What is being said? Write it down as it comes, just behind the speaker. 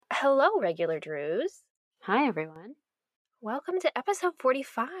Hello, regular Drews. Hi, everyone. Welcome to episode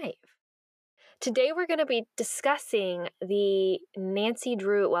 45. Today we're going to be discussing the Nancy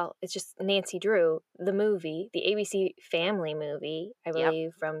Drew, well, it's just Nancy Drew, the movie, the ABC Family movie, I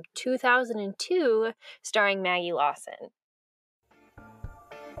believe, from 2002, starring Maggie Lawson.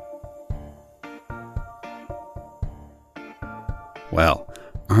 Well,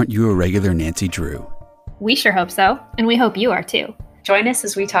 aren't you a regular Nancy Drew? We sure hope so, and we hope you are too. Join us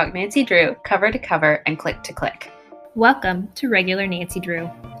as we talk Nancy Drew cover to cover and click to click. Welcome to Regular Nancy Drew.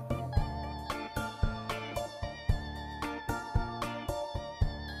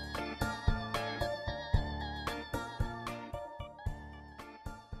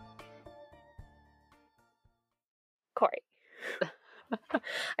 Corey.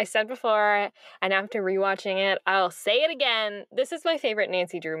 I said before, and after rewatching it, I'll say it again. This is my favorite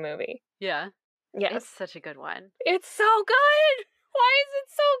Nancy Drew movie. Yeah. Yes. It's such a good one. It's so good! Why is it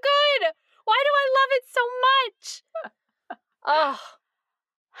so good? Why do I love it so much? Oh.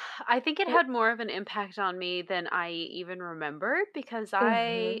 I think it had more of an impact on me than I even remembered because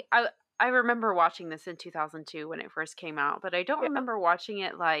I remember watching this in 2002 when it first came out, but I don't remember watching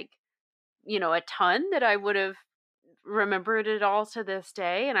it like, a ton that I would have remembered it all to this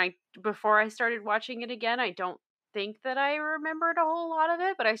day. And before I started watching it again, I don't think that I remembered a whole lot of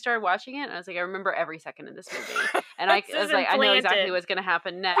it, but I started watching it and I was like, I remember every second in this movie. And I was like, I know exactly what's going to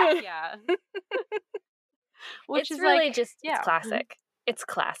happen next. Yeah. Which it's is really like, just, it's classic. It's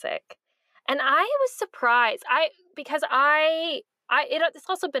classic. And I was surprised. It's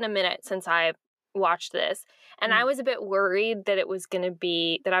also been a minute since I watched this. And I was a bit worried that I was going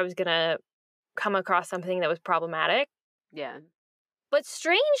to come across something that was problematic. Yeah. But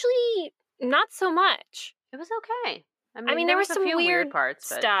strangely, not so much. It was okay. I mean there was some weird parts,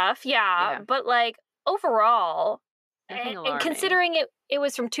 stuff, but like overall, and considering it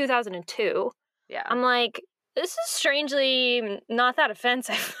was from 2002, I'm like, this is strangely not that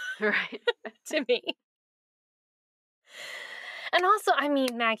offensive, right, to me. And also, I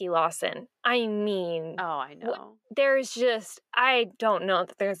mean, Maggie Lawson. Oh, I know. I don't know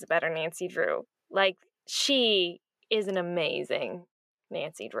that there's a better Nancy Drew. Like, she is an amazing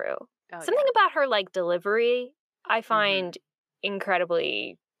Nancy Drew. Something about her, like, delivery, I find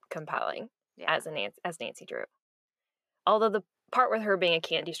incredibly compelling as Nancy Drew. Although the part with her being a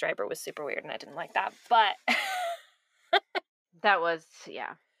candy striper was super weird, and I didn't like that. But that was,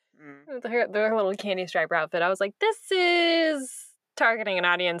 her little candy striper outfit, I was like, this is targeting an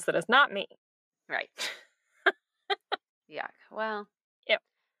audience that is not me. Right. Yeah. Well. Yep.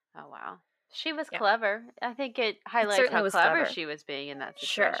 Oh, wow. She was clever. I think it highlights how clever she was being in that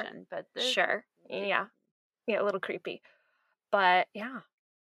situation. Sure. Yeah, a little creepy. But, yeah.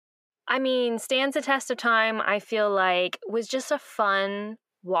 I mean, stands the test of time, I feel like, was just a fun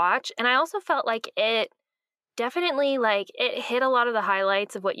watch. And I also felt like it definitely, like, it hit a lot of the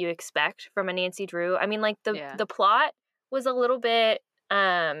highlights of what you expect from a Nancy Drew. I mean, like, the plot was a little bit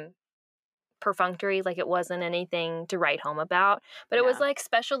perfunctory, like it wasn't anything to write home about. But it was, like,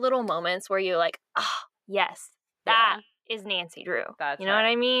 special little moments where you're like, oh, yes, that is Nancy Drew. You know what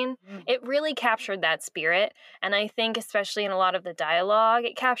I mean? It really captured that spirit. And I think especially in a lot of the dialogue,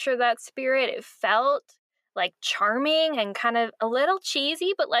 it captured that spirit. It felt like charming and kind of a little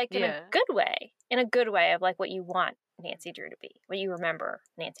cheesy, but like in a good way. In a good way of like what you want Nancy Drew to be, what you remember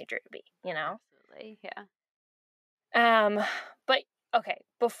Nancy Drew to be, you know? Absolutely, yeah. But okay,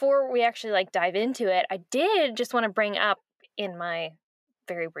 before we actually like dive into it, I did just want to bring up in my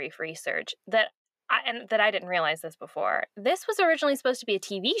very brief research that I didn't realize this before. This was originally supposed to be a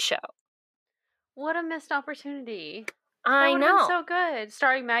TV show. What a missed opportunity. I know. That would have been so good.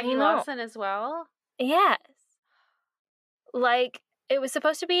 Starring Maggie Lawson as well. Yes. Like, it was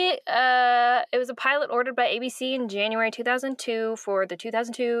supposed to be, it was a pilot ordered by ABC in January 2002 for the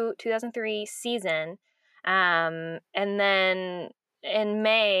 2002-2003 season. And then in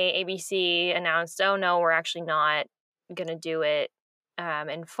May, ABC announced, oh no, we're actually not going to do it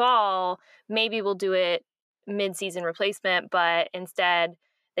in fall. Maybe we'll do it mid-season replacement, but instead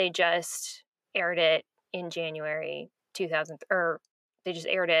they just aired it in January 2000, or they just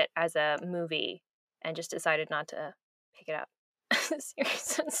aired it as a movie and just decided not to pick it up. Seriously,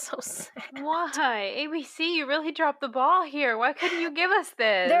 it's so sad. Why? ABC, you really dropped the ball here. Why couldn't you give us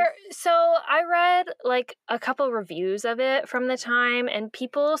this? So I read like a couple reviews of it from the time, and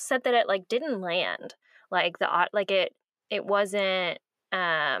people said that it like didn't land. Like it wasn't.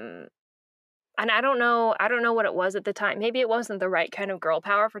 And I don't know what it was at the time. Maybe it wasn't the right kind of girl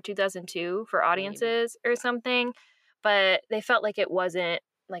power for 2002 for audiences or something. But they felt like it wasn't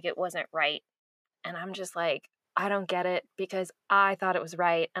right. And I'm just like, I don't get it because I thought it was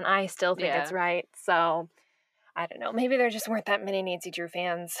right, and I still think it's right. So I don't know. Maybe there just weren't that many Nancy Drew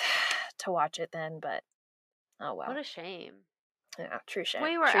fans to watch it then, but oh well. What a shame. Yeah, true shame.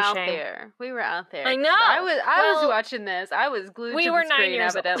 We were true out shame. there. We were out there. I know. I was watching this. I was glued to the screen,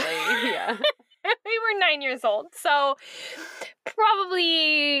 evidently. Yeah. We were 9 years old, so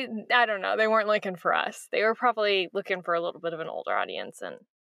probably, I don't know, they weren't looking for us. They were probably looking for a little bit of an older audience, and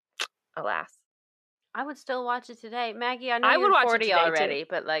alas. I would still watch it today. Maggie, I know I would you're watch 40 it today, already, too.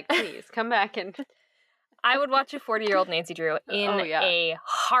 but like, please, come back and... I would watch a 40-year-old Nancy Drew in a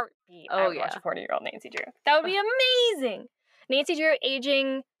heartbeat. I would watch a 40-year-old Nancy Drew. That would be amazing. Nancy Drew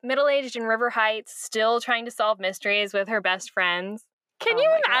aging, middle-aged in River Heights, still trying to solve mysteries with her best friends. Can you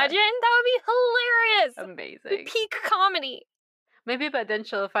imagine? God. That would be hilarious. Amazing. Peak comedy. Maybe by then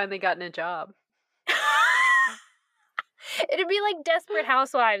she'll have finally gotten a job. It'd be like Desperate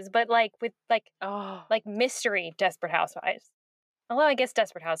Housewives, but like with like mystery Desperate Housewives. Although I guess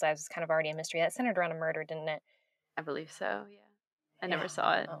Desperate Housewives is kind of already a mystery. That centered around a murder, didn't it? I believe so, yeah. I never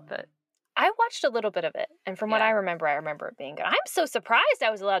saw it, but... I watched a little bit of it, and from what I remember it being good. I'm so surprised I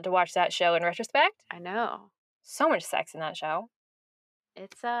was allowed to watch that show in retrospect. I know. So much sex in that show.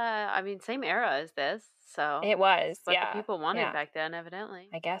 It's, I mean, same era as this, so... It was, what the people wanted back then, evidently.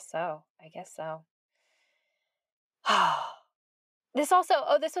 I guess so. This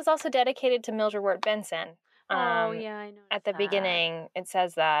was also dedicated to Mildred Ward Benson. I know. At the beginning, it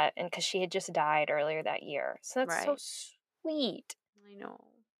says that, and because she had just died earlier that year. So that's so sweet. I know.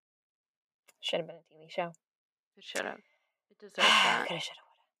 Should have been a TV show. It should have. It deserves that. Coulda, shoulda,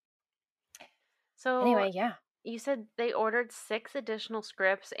 woulda. So anyway, yeah. You said they ordered 6 additional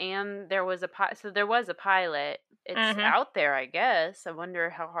scripts, and there was a pilot. It's out there, I guess. I wonder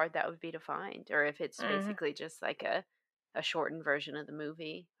how hard that would be to find, or if it's basically just like a shortened version of the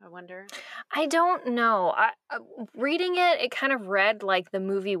movie. I wonder. I don't know. Reading it kind of read like the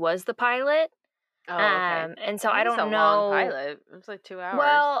movie was the pilot. Oh, okay. And so I don't know. Long pilot. It was like 2 hours.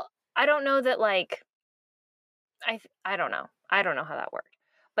 Well, I don't know that like. I don't know. I don't know how that worked,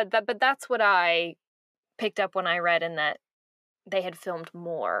 but that's what I picked up when I read in that they had filmed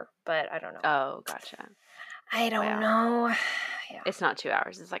more, but I don't know. Oh, gotcha. I don't know. Yeah. It's not 2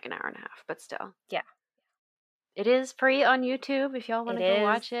 hours. It's like an hour and a half, but still. Yeah. It is free on YouTube if y'all want to go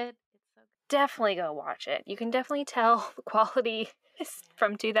watch it. Definitely go watch it. You can definitely tell the quality is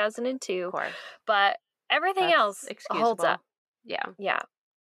from 2002. Of course. But everything else holds up. Yeah. Yeah.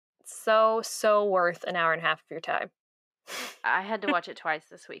 So worth an hour and a half of your time. I had to watch it twice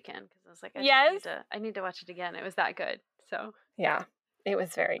this weekend because I was like, I need to watch it again. It was that good. So yeah, it was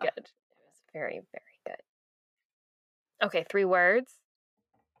very good. It was very, very good. Okay, 3 words.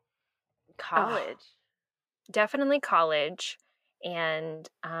 College. Definitely college, and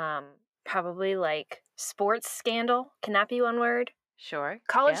probably like sports scandal. Can that be one word? Sure.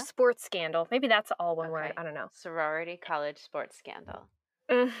 College sports scandal. Maybe that's all one word. I don't know. Sorority college sports scandal.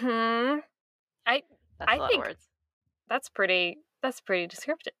 Mm-hmm. I think words. That's pretty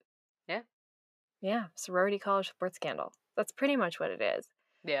descriptive. Yeah. Yeah, sorority college sports scandal. That's pretty much what it is.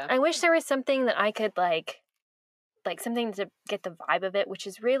 Yeah. I wish there was something that I could like something to get the vibe of it, which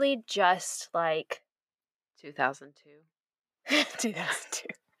is really just like 2002. 2002.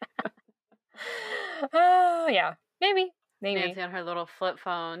 Oh, yeah. Maybe. Nancy on her little flip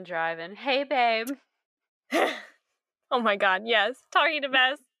phone driving. Hey, babe. Oh my God, yes. Talking to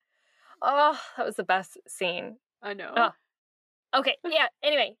Bess. Oh, that was the best scene. I know. Oh. Okay, yeah.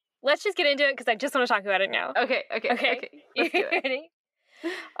 Anyway, let's just get into it because I just want to talk about it now. Okay. Let's do it. Ready?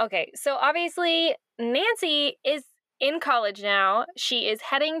 Okay, so obviously Nancy is in college now. She is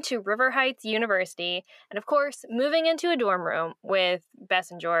heading to River Heights University and, of course, moving into a dorm room with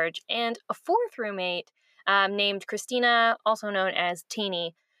Bess and George and a 4th roommate named Christina, also known as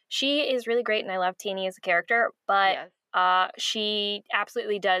Teeny. She is really great, and I love Teeny as a character, but she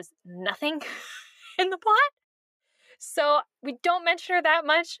absolutely does nothing in the plot. So we don't mention her that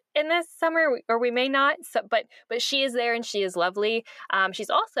much in this summer, or we may not. So, but she is there, and she is lovely.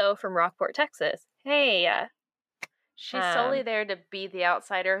 She's also from Rockport, Texas. Hey. She's solely there to be the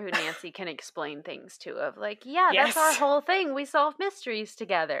outsider who Nancy can explain things to. Of like, that's our whole thing. We solve mysteries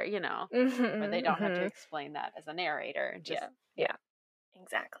together, you know. But they don't have to explain that as a narrator. Just, yeah,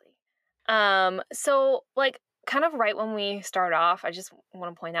 exactly. So like, kind of right when we start off, I just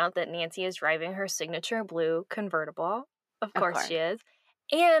want to point out that Nancy is driving her signature blue convertible. Of course she is.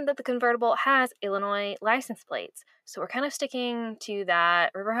 And that the convertible has Illinois license plates. So we're kind of sticking to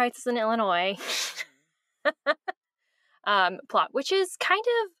that River Heights is in Illinois plot, which is kind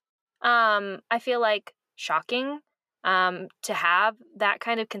of, I feel like, shocking to have that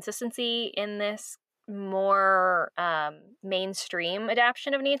kind of consistency in this more mainstream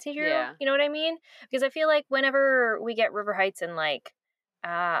adaptation of Nancy Drew. Yeah. You know what I mean? Because I feel like whenever we get River Heights and like,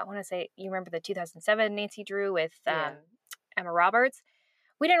 I want to say, you remember the 2007 Nancy Drew with Yeah. Emma Roberts?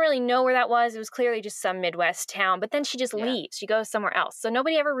 We didn't really know where that was. It was clearly just some Midwest town, but then she just Yeah. leaves. She goes somewhere else. So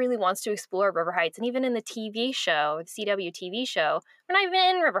nobody ever really wants to explore River Heights. And even in the TV show, the CW TV show, we're not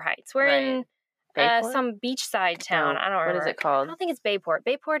even in River Heights. We're in Bayport? some beachside town. No. I don't What remember. is it called? I don't think it's Bayport.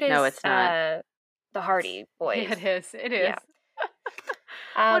 Bayport is No, it's not. the Hardy Boys. Yeah, it is. It is.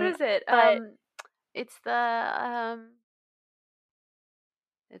 Yeah. What is it? but- It's the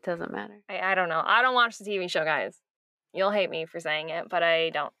it doesn't matter. I don't know. I don't watch the TV show, guys. You'll hate me for saying it, but I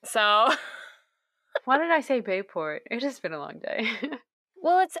don't. So, Why did I say Bayport? It's just been a long day.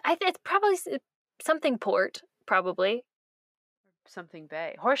 well, it's probably something port, probably. Something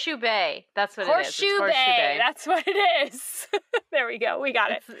Bay. Horseshoe Bay. That's what it is. Horseshoe It's Horseshoe Bay. That's what it is. There we go. We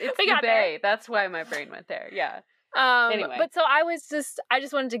got it. It's We the got Bay. That's why my brain went there. Yeah. Anyway. But so I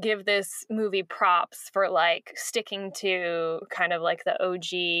just wanted to give this movie props for like sticking to kind of like the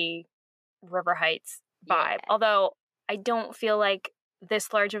OG River Heights vibe. Yeah. Although I don't feel like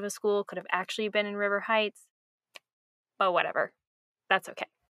this large of a school could have actually been in River Heights. But whatever. That's okay.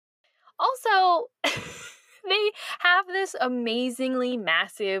 Also, they have this amazingly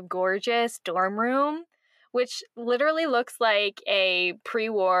massive, gorgeous dorm room, which literally looks like a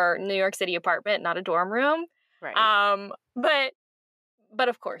pre-war New York City apartment, not a dorm room. Right. But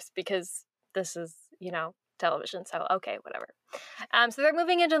of course, because this is, television, so okay, whatever. So they're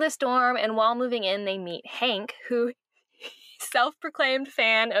moving into this dorm, and while moving in, they meet Hank, who self-proclaimed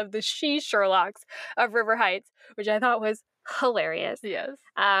fan of the Sherlocks of River Heights, which I thought was hilarious. Yes.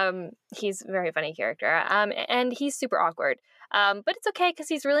 He's a very funny character. And he's super awkward. But it's okay because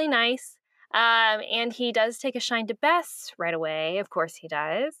he's really nice. And he does take a shine to Bess right away. Of course he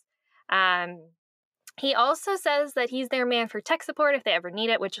does. He also says that he's their man for tech support if they ever need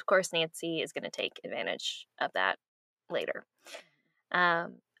it, which of course Nancy is going to take advantage of that later.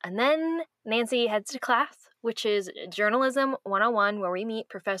 And then Nancy heads to class, which is Journalism 101, where we meet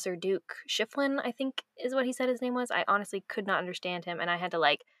Professor Duke Shiflin, I think is what he said his name was. I honestly could not understand him, and I had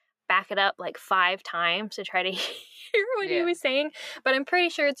to back it up 5 times to try to hear what he was saying. But I'm pretty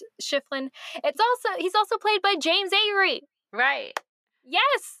sure it's Shiflin. He's also played by James Avery. Right.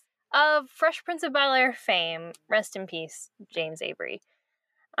 Yes, of Fresh Prince of Bel-Air fame. Rest in peace, James Avery.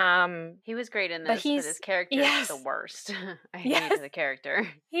 He was great in this, but his character is the worst. I hated the character.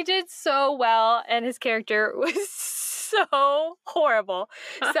 He did so well, and his character was so horrible.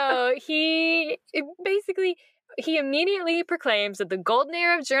 So he immediately proclaims that the golden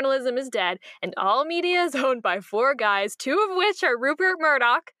era of journalism is dead, and all media is owned by 4 guys, 2 of which are Rupert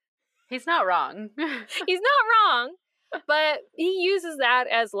Murdoch. He's not wrong. He's not wrong. But he uses that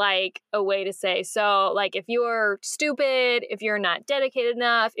as a way to say, so if you're stupid, if you're not dedicated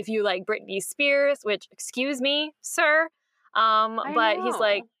enough, if you like Britney Spears, which, excuse me, sir, but he's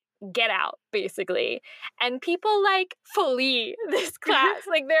get out, basically. And people flee this class.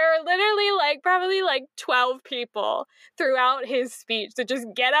 There are literally probably 12 people throughout his speech that just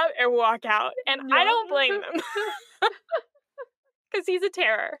get up and walk out. And I don't blame them. Because he's a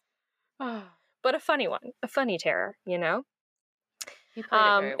terror. But a funny one. A funny terror, He played it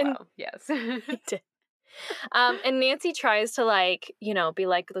very well. Yes. He did. And Nancy tries to be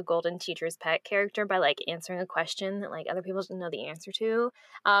the golden teacher's pet character by answering a question that other people didn't know the answer to.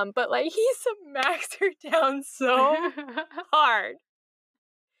 But he smacks her down so hard.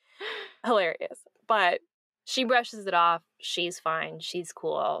 Hilarious. But she brushes it off. She's fine. She's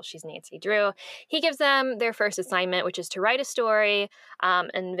cool. She's Nancy Drew. He gives them their first assignment, which is to write a story,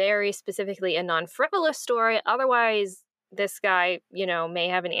 and very specifically a non-frivolous story. Otherwise, this guy, may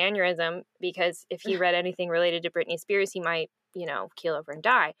have an aneurysm, because if he read anything related to Britney Spears, he might, keel over and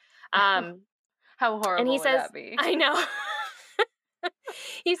die. How horrible would that be? I know.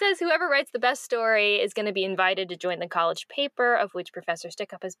 He says whoever writes the best story is going to be invited to join the college paper, of which Professor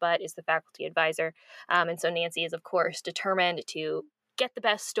Stick-Up-His-Butt is the faculty advisor. And so Nancy is, of course, determined to get the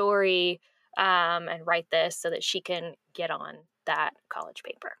best story and write this so that she can get on that college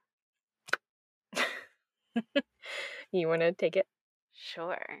paper. You want to take it?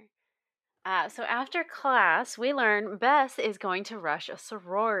 Sure. So after class, we learn Bess is going to rush a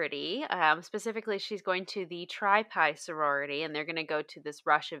sorority. Specifically, she's going to the Tri-Pi sorority, and they're going to go to this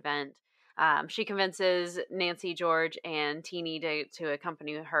rush event. She convinces Nancy, George, and Teeny to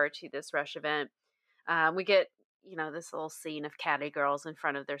accompany her to this rush event. We get, this little scene of catty girls in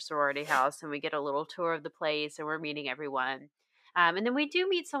front of their sorority house, and we get a little tour of the place, and we're meeting everyone. And then we do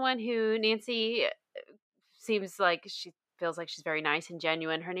meet someone who Nancy seems like she feels like she's very nice and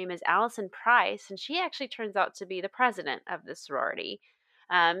genuine. Her name is Allison Price, and she actually turns out to be the president of this sorority.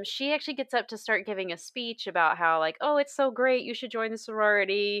 She actually gets up to start giving a speech about how, like, oh, it's so great, you should join the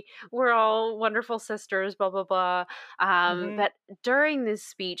sorority. We're all wonderful sisters, blah, blah, blah. But during this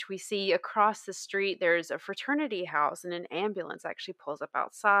speech, we see across the street there's a fraternity house, and an ambulance actually pulls up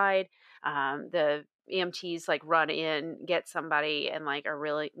outside. The EMTs like run in, get somebody, and like are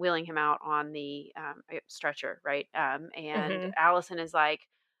really wheeling him out on the stretcher, right? And Allison is like,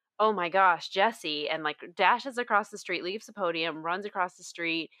 oh my gosh, Jesse, and like dashes across the street, leaves the podium, runs across the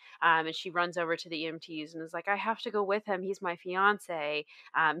street, and she runs over to the EMTs and is like, I have to go with him. He's my fiance.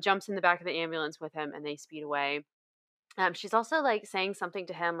 Jumps in the back of the ambulance with him, and they speed away. She's also like saying something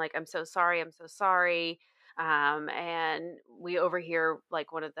to him like, I'm so sorry, I'm so sorry. And we overhear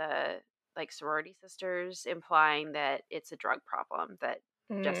like one of the like sorority sisters implying that it's a drug problem, that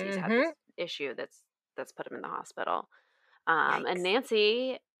Jesse's had this issue that's put him in the hospital. And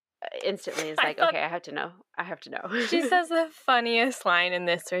Nancy instantly is like, okay, I have to know. She says the funniest line in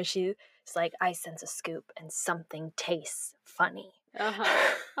this where she's like, I sense a scoop and something tastes funny. Yes,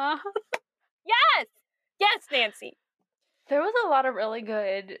 Nancy. There was a lot of really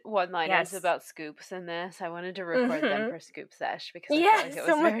good one-liners about scoops in this. I wanted to record them for Scoop Sesh because I felt like it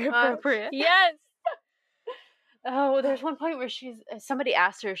was very appropriate. Yes. Oh, there's one point where somebody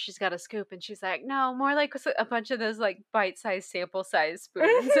asked her if she's got a scoop, and she's like, no, more like a bunch of those like bite-sized, sample-sized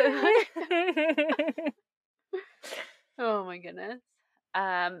spoons. Oh my goodness.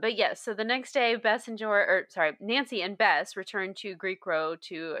 But yes, so the next day, Nancy and Bess return to Greek Row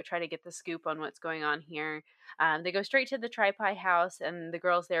to try to get the scoop on what's going on here. They go straight to the Tri-Pi house, and the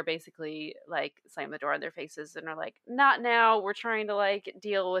girls there basically like slam the door in their faces and are like, not now, we're trying to like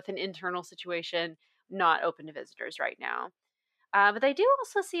deal with an internal situation, not open to visitors right now. But they do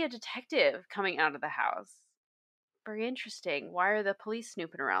also see a detective coming out of the house. Very interesting. Why are the police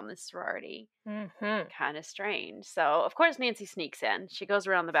snooping around this sorority? Kind of strange. So, of course, Nancy sneaks in. She goes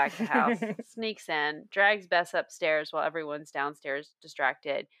around the back of the house, sneaks in, drags Bess upstairs while everyone's downstairs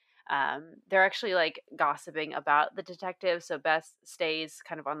distracted. They're actually like gossiping about the detective. So Bess stays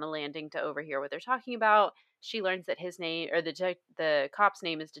kind of on the landing to overhear what they're talking about. She learns that his name, or the cop's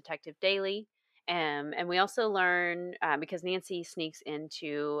name, is Detective Daly. And we also learn, because Nancy sneaks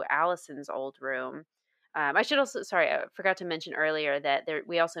into Allison's old room. I forgot to mention earlier that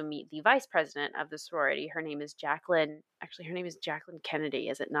we also meet the vice president of the sorority. Her name is Jacqueline. Actually, her name is Jacqueline Kennedy,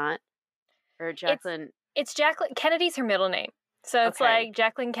 is it not? Or Jacqueline? It's Jacqueline. Kennedy's her middle name. So it's like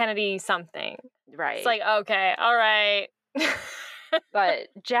Jacqueline Kennedy something. Right. It's like, okay, all right. But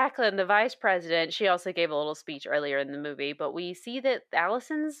Jacqueline, the vice president, she also gave a little speech earlier in the movie. But we see that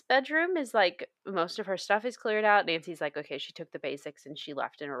Allison's bedroom is like, most of her stuff is cleared out. Nancy's like, okay, she took the basics and she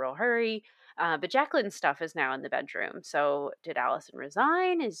left in a real hurry. But Jacqueline's stuff is now in the bedroom. So did Allison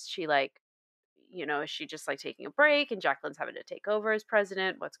resign? Is she like, is she just like taking a break and Jacqueline's having to take over as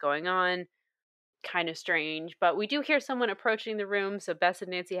president? What's going on? Kind of strange. But we do hear someone approaching the room. So Bess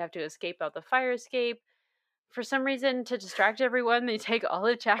and Nancy have to escape out the fire escape. For some reason, to distract everyone, they take all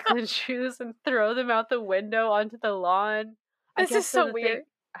of Jacqueline's shoes and throw them out the window onto the lawn. This is so weird.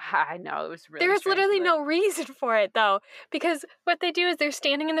 I know, it was really There's strange, literally no reason for it, though. Because what they do is they're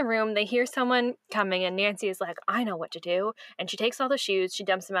standing in the room, they hear someone coming, and Nancy is like, I know what to do. And she takes all the shoes, she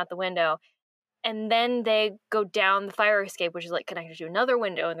dumps them out the window. And then they go down the fire escape, which is like connected to another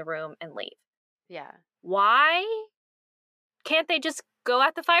window in the room, and leave. Yeah. Why can't they just go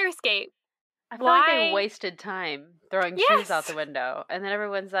out the fire escape? I feel like they wasted time throwing shoes out the window. And then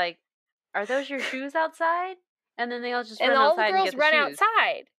everyone's like, are those your shoes outside? And then they all just run outside and get the shoes. And all the girls run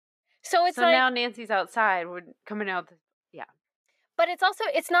outside. So it's like... now Nancy's outside. We're coming out. But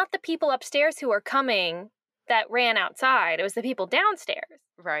it's not the people upstairs who are coming that ran outside. It was the people downstairs.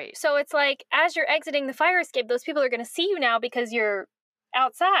 Right. So it's like, as you're exiting the fire escape, those people are going to see you now because you're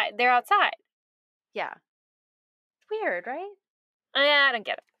outside. They're outside. Yeah. It's weird, right? Yeah, I don't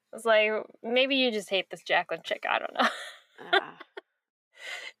get it. It's like, maybe you just hate this Jacqueline chick. I don't know.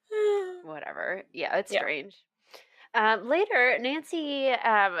 Whatever. Yeah, it's strange. Later, Nancy,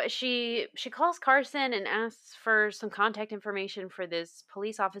 she calls Carson and asks for some contact information for this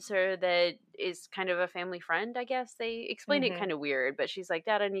police officer that is kind of a family friend, I guess. They explained it kind of weird, but she's like,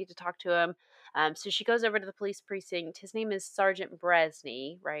 Dad, I need to talk to him. So she goes over to the police precinct. His name is Sergeant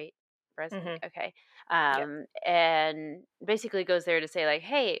Bresney, right? Bresney? Okay. And basically goes there to say like,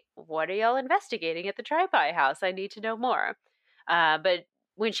 hey, what are y'all investigating at the Tri-Pi house? I need to know more. But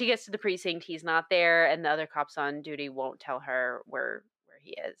when she gets to the precinct, he's not there, and the other cops on duty won't tell her where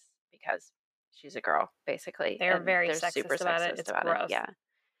he is because she's a girl, basically. They're very sexist super about it. It's gross. Yeah.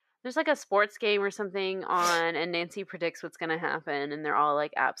 There's like a sports game or something on, and Nancy predicts what's gonna happen, and they're all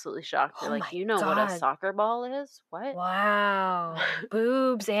like absolutely shocked. They're Oh like, my "You know what a God. soccer ball is? What?" Wow.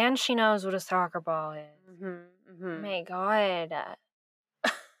 Boobs, and she knows what a soccer ball is. hmm Oh hmm my God.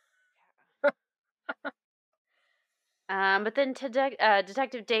 But then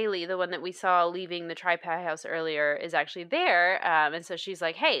Detective Daly, the one that we saw leaving the Tri-Pie house earlier, is actually there. And so she's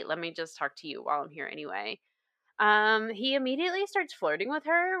like, "Hey, let me just talk to you while I'm here anyway." He immediately starts flirting with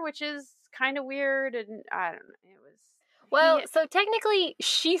her, which is kind of weird, and I don't know. It was Well, so technically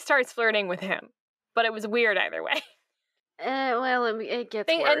she starts flirting with him, but it was weird either way. it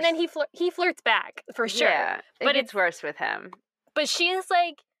gets worse. And then he flirts back for sure. Yeah, but it gets worse with him. But she is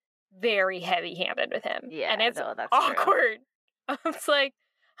like very heavy-handed with him. Yeah, and it's no, that's awkward. It's like,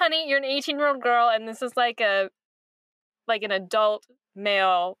 honey, you're an 18-year-old girl, and this is like an adult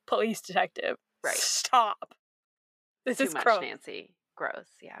male police detective. Right. Stop. This Too is much, gross. Nancy. Gross.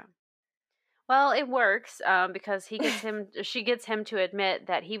 Yeah. Well, it works because she gets him to admit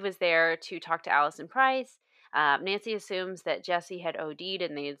that he was there to talk to Allison Price. Nancy assumes that Jesse had OD'd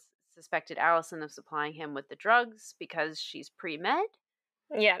and they suspected Allison of supplying him with the drugs because she's pre-med.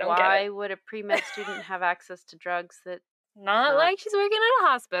 Yeah, I don't get Why it. would a pre-med student have access to drugs that... Not like she's working at a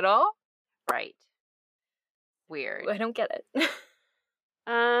hospital. Right. Weird. I don't get it.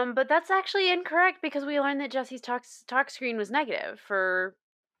 But that's actually incorrect because we learned that Jesse's tox screen was negative for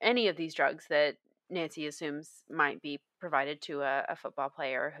any of these drugs that Nancy assumes might be provided to a football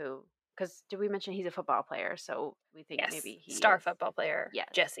player who... Because did we mention he's a football player? So we think Yes, maybe he star is. football player. Yes.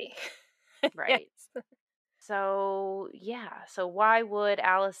 Jesse. Right. Yes. So, yeah. So why would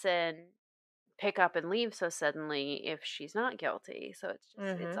Allison pick up and leave so suddenly if she's not guilty? So it's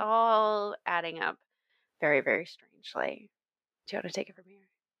just, it's all adding up very, very strangely. Do you want to take it from here?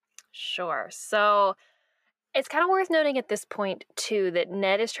 Sure. So it's kind of worth noting at this point, too, that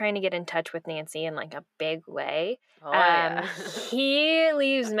Ned is trying to get in touch with Nancy in like a big way. Oh, yeah. He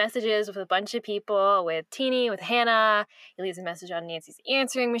leaves messages with a bunch of people, with Teeny, with Hannah. He leaves a message on Nancy's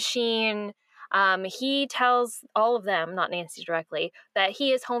answering machine. He tells all of them, not Nancy directly, that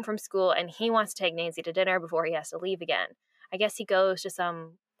he is home from school and he wants to take Nancy to dinner before he has to leave again. I guess he goes to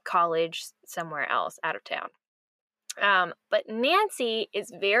some college somewhere else out of town. But Nancy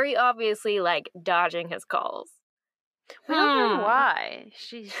is very obviously like dodging his calls. We don't know why.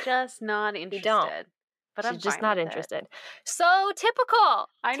 She's just not interested. don't. But She's I'm just fine not with interested. So typical.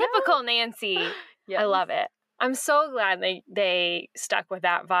 I know. Typical Nancy. Yes. I love it. I'm so glad they stuck with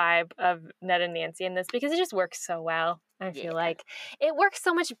that vibe of Ned and Nancy in this because it just works so well. I feel like it works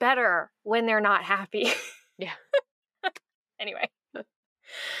so much better when they're not happy. Yeah. Anyway.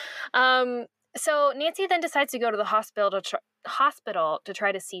 So Nancy then decides to go to the hospital to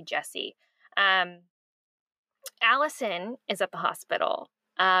try to see Jesse. Allison is at the hospital,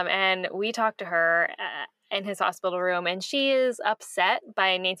 and we talked to her in his hospital room, and she is upset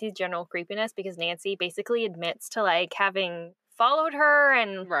by Nancy's general creepiness because Nancy basically admits to like having followed her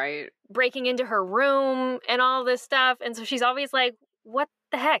and breaking into her room and all this stuff, and so she's always like, "What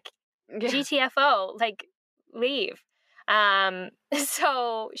the heck? Yeah. GTFO? Like, leave."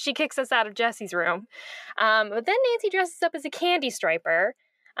 So she kicks us out of Jesse's room. But then Nancy dresses up as a candy striper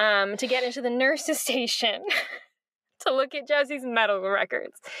to get into the nurse's station to look at Jesse's medical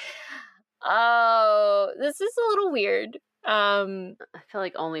records. Oh, this is a little weird. I feel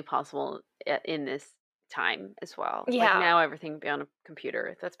like only possible in this time as well. Yeah. Like now everything be on a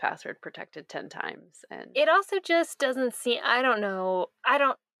computer that's password protected 10 times. And it also just doesn't seem, I don't know. I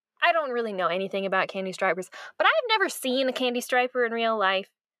don't really know anything about candy stripers, but I've never seen a candy striper in real life.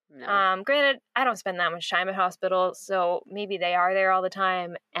 No. Granted, I don't spend that much time at hospitals, so maybe they are there all the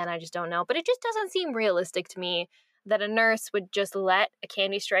time, and I just don't know. But it just doesn't seem realistic to me that a nurse would just let a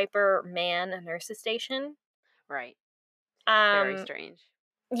candy striper man a nurse's station. Right. Very strange.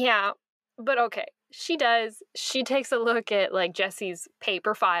 Yeah, but okay. She does. She takes a look at, like, Jesse's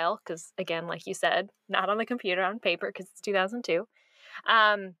paper file, because, again, like you said, not on the computer, on paper, because it's 2002.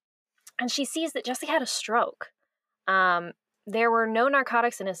 And she sees that Jesse had a stroke. There were no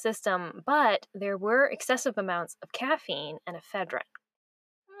narcotics in his system, but there were excessive amounts of caffeine and ephedrine.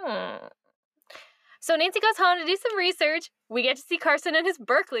 So Nancy goes home to do some research. We get to see Carson in his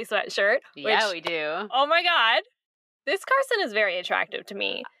Berkeley sweatshirt. Yeah, we do. Oh my God. This Carson is very attractive to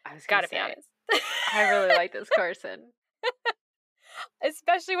me. I was gotta be honest. I really like this Carson.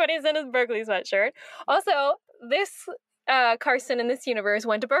 Especially when he's in his Berkeley sweatshirt. Also, this Carson in this universe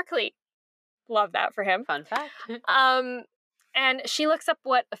went to Berkeley. Love that for him. Fun fact. And she looks up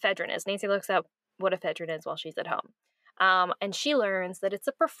what ephedrine is. Nancy looks up what ephedrine is while she's at home. And she learns that it's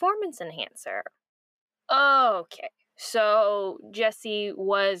a performance enhancer. Okay. So Jesse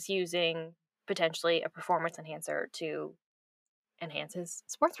was using potentially a performance enhancer to enhance his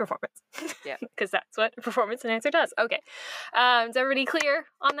sports performance. Yeah. Because that's what a performance enhancer does. Okay. Is everybody clear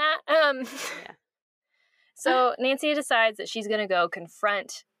on that? Yeah. So Nancy decides that she's going to go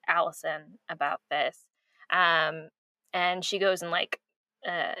confront Allison about this. And she goes and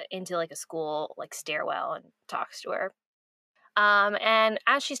into like a school like stairwell and talks to her. And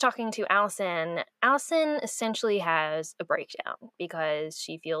as she's talking to Allison essentially has a breakdown because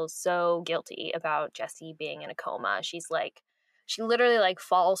she feels so guilty about Jesse being in a coma. She literally like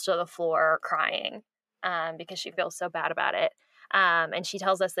falls to the floor crying because she feels so bad about it. And she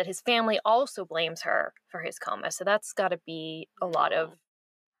tells us that his family also blames her for his coma. So that's got to be a lot of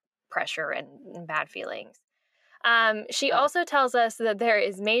pressure and bad feelings. She also tells us that there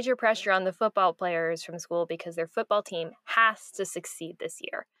is major pressure on the football players from school because their football team has to succeed this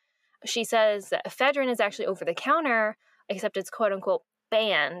year. She says that ephedrine is actually over the counter, except it's quote unquote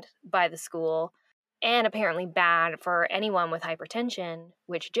banned by the school and apparently bad for anyone with hypertension,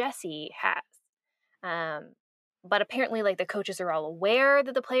 which Jesse has. But apparently, like, the coaches are all aware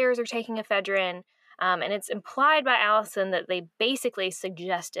that the players are taking ephedrine, and it's implied by Allison that they basically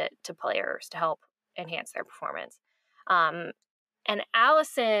suggest it to players to help enhance their performance. And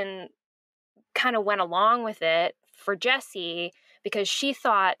Allison kind of went along with it for Jesse because she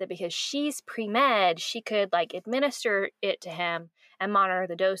thought that because she's pre-med, she could like administer it to him and monitor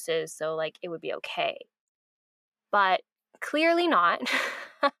the doses so like it would be okay. But clearly not.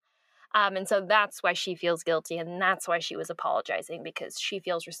 And so that's why she feels guilty, and that's why she was apologizing, because she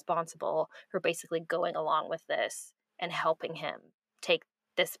feels responsible for basically going along with this and helping him take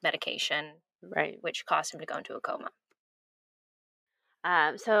this medication, Right. which caused him to go into a coma.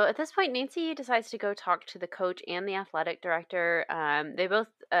 So at this point, Nancy decides to go talk to the coach and the athletic director. They both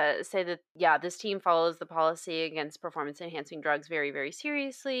say that, yeah, this team follows the policy against performance-enhancing drugs very, very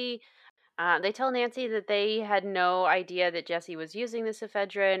seriously. They tell Nancy that they had no idea that Jesse was using this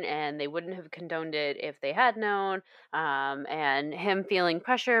ephedrine and they wouldn't have condoned it if they had known. And him feeling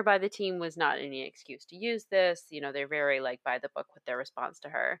pressure by the team was not any excuse to use this. You know, they're very like by the book with their response to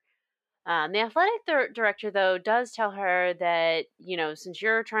her. The athletic director, though, does tell her that, you know, since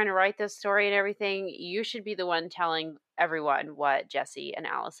you're trying to write this story and everything, you should be the one telling everyone what Jesse and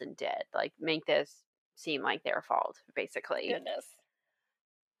Allison did. Like, make this seem like their fault, basically. Goodness.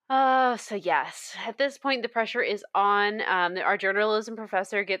 So yes, at this point the pressure is on. Our journalism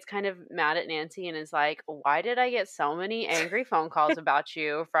professor gets kind of mad at Nancy and is like, "Why did I get so many angry phone calls about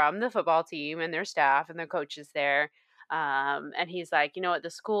you from the football team and their staff and their coaches there?" And he's like, "You know what? The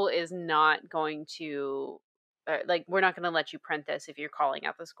school is not going to, like, we're not going to let you print this if you're calling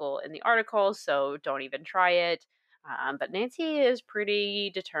out the school in the article. So don't even try it." But Nancy is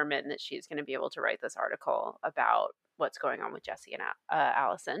pretty determined that she's going to be able to write this article about what's going on with Jesse and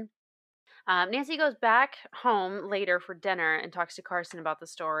Allison. Nancy goes back home later for dinner and talks to Carson about the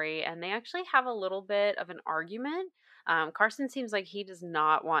story, and they actually have a little bit of an argument. Carson seems like he does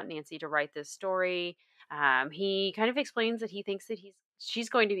not want Nancy to write this story. He kind of explains that he thinks that she's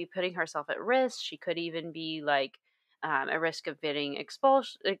going to be putting herself at risk. She could even be like at risk of getting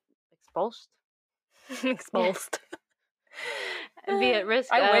expulsed. Expulsed? Expulsed. Be at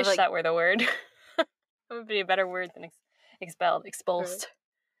risk. I wish like, that were the word. That would be a better word than expelled. Expulsed.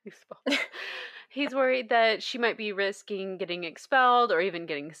 He's worried that she might be risking getting expelled or even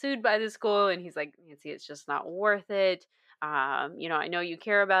getting sued by the school, and he's like, Nancy, it's just not worth it. You know, I know you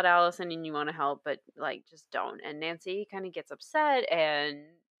care about Allison and you want to help, but like, just don't. And Nancy kind of gets upset, and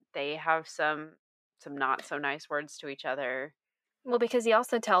they have some not so nice words to each other. Well, because he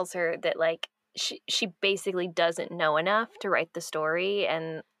also tells her that like she basically doesn't know enough to write the story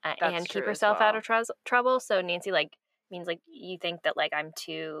and keep herself out of trouble. So Nancy like means like, you think that like I'm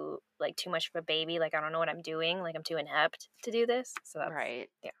too much of a baby, like I don't know what I'm doing, like I'm too inept to do this. So that's right.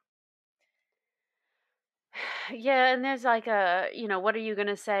 Yeah. Yeah, and there's like you know, what are you going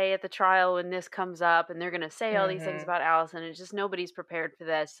to say at the trial when this comes up? And they're going to say all these things about Allison. It's just nobody's prepared for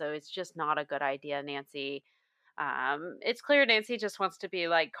this. So it's just not a good idea, Nancy. It's clear Nancy just wants to be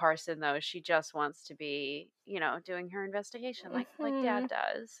like Carson, though. She just wants to be, you know, doing her investigation like Dad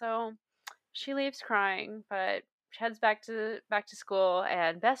does. So she leaves crying, but heads back to school,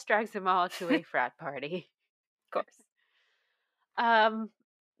 and Bess drags them all to a frat party. Of course.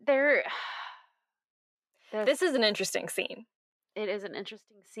 This is an interesting scene. It is an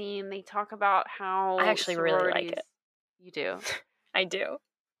interesting scene. They talk about how I actually really like it. You do? I do.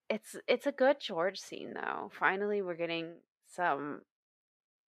 It's a good George scene, though. Finally, we're getting some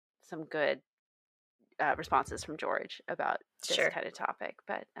good responses from George about this kind of topic.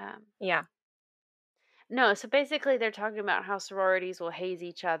 But yeah. No, so basically they're talking about how sororities will haze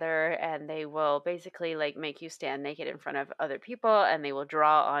each other and they will basically like make you stand naked in front of other people and they will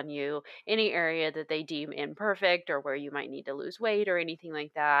draw on you any area that they deem imperfect or where you might need to lose weight or anything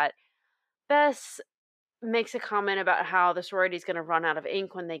like that. Bess makes a comment about how the sorority is going to run out of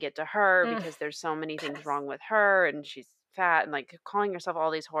ink when they get to her because there's so many things wrong with her and she's fat and like calling herself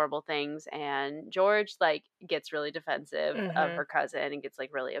all these horrible things, and George like gets really defensive of her cousin and gets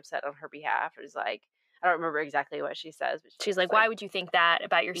like really upset on her behalf. Is like, I don't remember exactly what she says, but she's like, why would you think that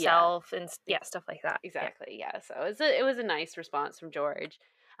about yourself? And stuff like that. Exactly. Yeah. So it was a nice response from George.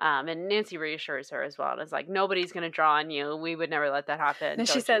 And Nancy reassures her as well. And is like, nobody's going to draw on you. We would never let that happen. And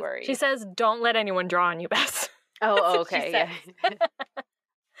Don't you worry. She says, don't let anyone draw on you, Bess. Oh, okay. Yeah.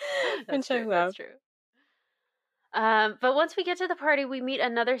 That's true. That's true. But once we get to the party, we meet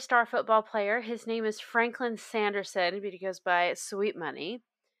another star football player. His name is Franklin Sanderson, but he goes by Sweet Money.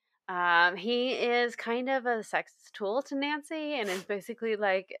 He is kind of a sex tool to Nancy and is basically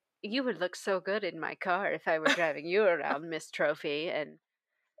like, you would look so good in my car if I were driving you around, Miss Trophy. And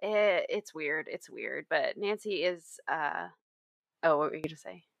it's weird. It's weird. But Nancy is, what were you going to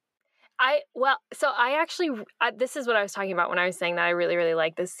say? This is what I was talking about when I was saying that I really, really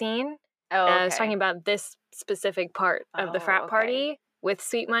like this scene. Oh, okay. I was talking about this specific part of the frat party with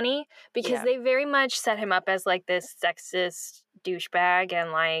Sweet Money because they very much set him up as like this sexist douchebag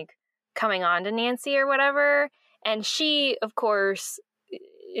and like coming on to Nancy or whatever. And she, of course,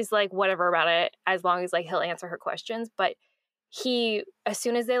 is like whatever about it as long as like he'll answer her questions. But he, as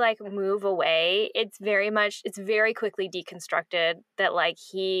soon as they like move away, it's very quickly deconstructed that like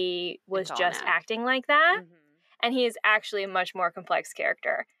he was just acting like that. Mm-hmm. And he is actually a much more complex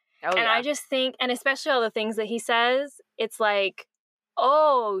character. I just think, and especially all the things that he says, it's like,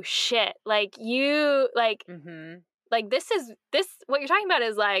 oh shit, like you, like, like this, what you're talking about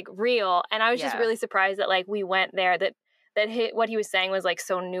is like real. And I was just really surprised that like we went there, that what he was saying was like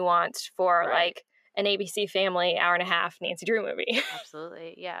so nuanced for like an ABC Family hour-and-a-half Nancy Drew movie.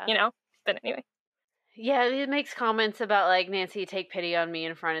 Absolutely, yeah. You know? But anyway. Yeah, he makes comments about like, Nancy, take pity on me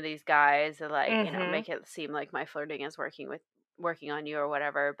in front of these guys and like, you know, make it seem like my flirting is working on you or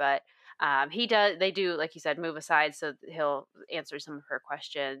whatever. But they do, like you said, move aside so he'll answer some of her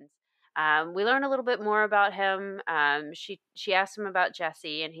questions. We learn a little bit more about him. She asked him about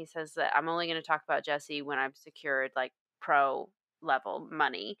Jesse, and he says that I'm only going to talk about Jesse when I've secured like pro level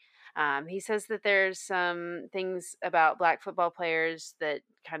money. He says that there's some things about Black football players that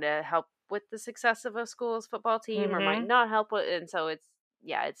kind of help with the success of a school's football team or might not help with, and so it's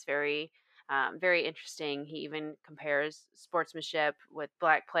very very interesting. He even compares sportsmanship with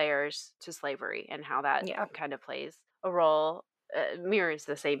Black players to slavery and how that kind of plays a role, mirrors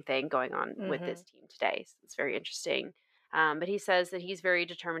the same thing going on with this team today. So it's very interesting. But he says that he's very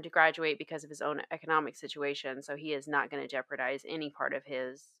determined to graduate because of his own economic situation, so he is not going to jeopardize any part of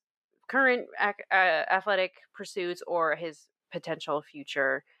his current athletic pursuits or his potential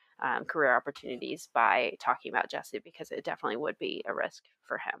future career opportunities by talking about Jesse, because it definitely would be a risk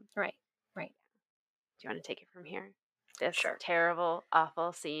for him. Right. Do you want to take it from here? This terrible,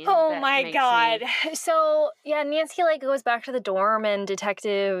 awful scene. Oh my God. So, Nancy like goes back to the dorm and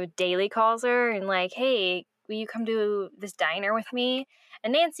Detective Daly calls her and like, hey, will you come to this diner with me?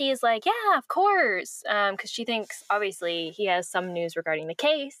 And Nancy is like, yeah, of course. Because she thinks, obviously, he has some news regarding the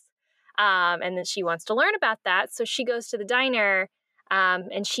case. And then she wants to learn about that. So she goes to the diner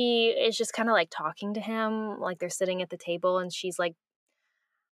and she is just kind of like talking to him. Like they're sitting at the table and she's like,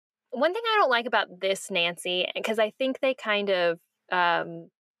 one thing I don't like about this Nancy, because I think they kind of,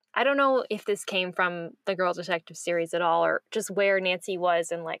 I don't know if this came from the Girl Detective series at all or just where Nancy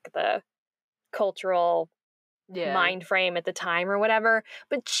was in like the cultural mind frame at the time or whatever,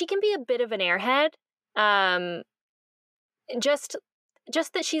 but she can be a bit of an airhead. Just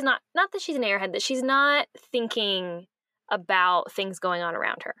that she's not that she's an airhead, that she's not thinking about things going on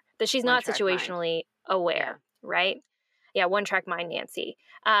around her, that she's not situationally aware, right? Yeah, one-track mind Nancy.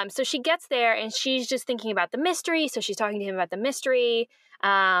 So she gets there and she's just thinking about the mystery. So she's talking to him about the mystery.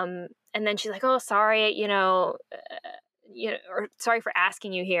 And then she's like, oh, sorry, or sorry for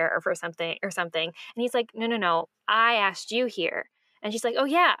asking you here or for something. And he's like, no, I asked you here. And she's like, oh,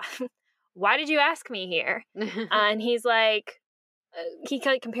 yeah. Why did you ask me here? And he's like, he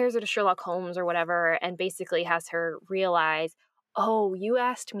compares her to Sherlock Holmes or whatever and basically has her realize, oh, you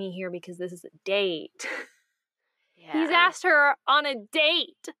asked me here because this is a date. He's asked her on a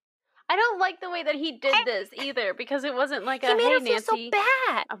date. I don't like the way that he did this either, because it wasn't like he made her feel Nancy. So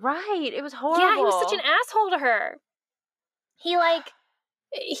bad. Right. It was horrible. Yeah, he was such an asshole to her.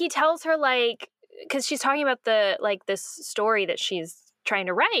 He tells her like, because she's talking about the like this story that she's trying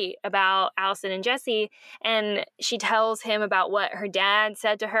to write about Allison and Jesse, and she tells him about what her dad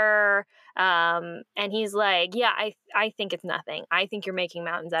said to her, and he's like, yeah, I think it's nothing. I think you're making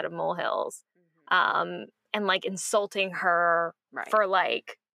mountains out of molehills, and like insulting her for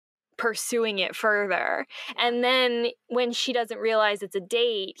like pursuing it further. And then when she doesn't realize it's a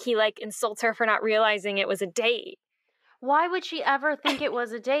date, he like insults her for not realizing it was a date. Why would she ever think it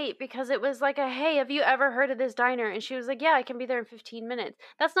was a date? Because it was like hey, have you ever heard of this diner? And she was like, yeah, I can be there in 15 minutes.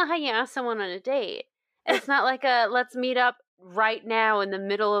 That's not how you ask someone on a date. And it's not like let's meet up right now in the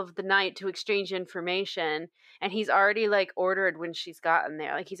middle of the night to exchange information. And he's already like ordered when she's gotten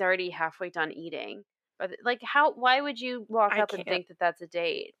there. Like he's already halfway done eating. But like why would you walk up and think that that's a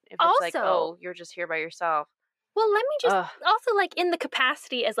date? If it's also, like, oh, you're just here by yourself. Well, let me just also like in the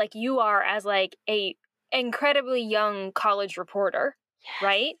capacity as like you are as like a incredibly young college reporter,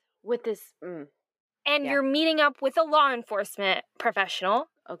 right? With this, and you're meeting up with a law enforcement professional,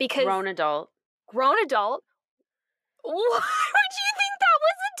 because grown adult. Why would you think that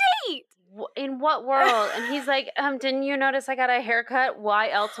was a date? In what world? And he's like, didn't you notice I got a haircut? Why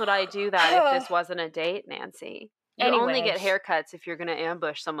else would I do that if this wasn't a date, Nancy? You only get haircuts if you're going to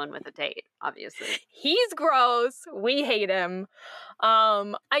ambush someone with a date, obviously. He's gross. We hate him.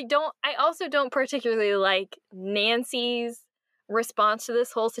 I also don't particularly like Nancy's response to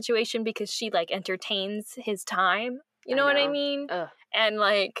this whole situation, because she like entertains his time. You know what I mean? And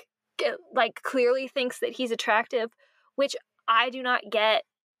like clearly thinks that he's attractive, which I do not get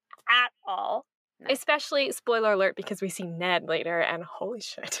at all. No. Especially, spoiler alert, because we see Ned later, and holy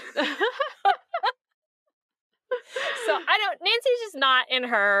shit. So Nancy's just not in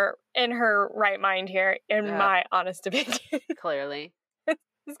her right mind here, in my honest opinion. Clearly.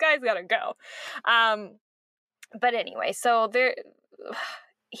 This guy's gotta go. But anyway, so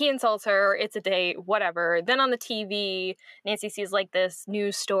he insults her, it's a date, whatever. Then on the TV, Nancy sees like this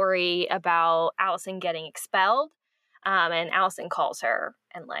news story about Allison getting expelled. And Allison calls her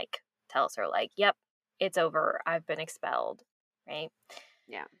and like tells her like, yep, it's over. I've been expelled. Right?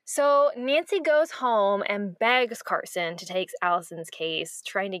 Yeah. So Nancy goes home and begs Carson to take Allison's case,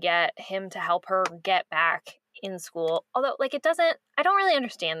 trying to get him to help her get back in school. Although, like, I don't really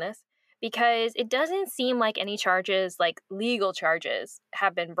understand this, because it doesn't seem like any charges, like legal charges,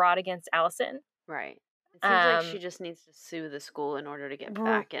 have been brought against Allison. Right. It seems like she just needs to sue the school in order to get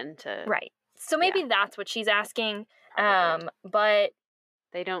back into... Right. So maybe that's what she's asking. But...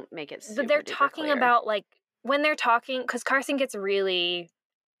 They don't make it super they're talking clear. About, like, when they're talking, because Carson gets really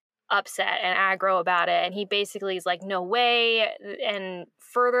upset and aggro about it, and he basically is like, no way, and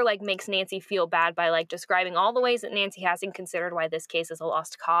further like makes Nancy feel bad by like describing all the ways that Nancy hasn't considered why this case is a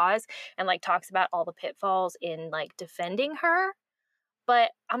lost cause, and like talks about all the pitfalls in like defending her.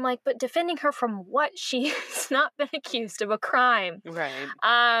 But I'm like, but defending her from what? She's not been accused of a crime. Right.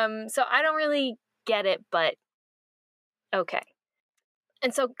 So I don't really get it, but okay.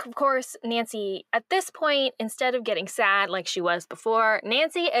 And so, of course, Nancy, at this point, instead of getting sad like she was before,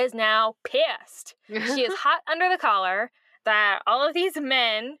 Nancy is now pissed. She is hot under the collar that all of these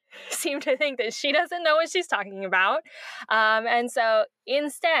men seem to think that she doesn't know what she's talking about. And so,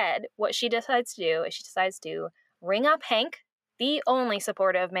 instead, what she decides to do is she decides to ring up Hank, the only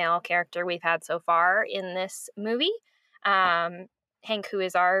supportive male character we've had so far in this movie. Hank, who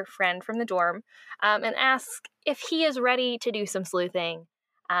is our friend from the dorm, and ask if he is ready to do some sleuthing.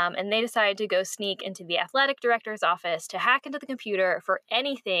 And they decide to go sneak into the athletic director's office to hack into the computer for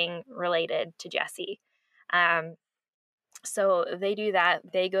anything related to Jesse. So they do that.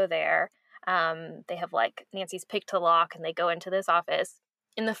 They go there. They have like Nancy's picked the lock, and they go into this office.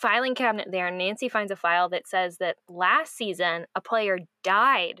 In the filing cabinet there, Nancy finds a file that says that last season a player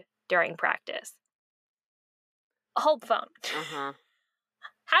died during practice. Hold the phone. Uh-huh.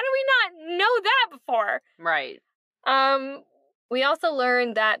 How do we not know that before? Right. We also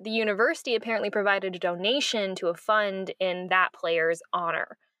learned that the university apparently provided a donation to a fund in that player's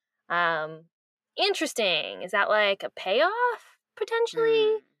honor. Interesting. Is that like a payoff,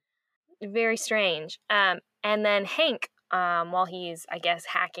 potentially? Very strange. And then Hank, while he's, I guess,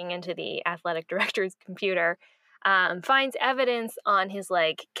 hacking into the athletic director's computer, finds evidence on his,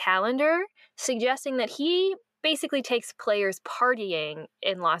 like, calendar suggesting that he basically takes players partying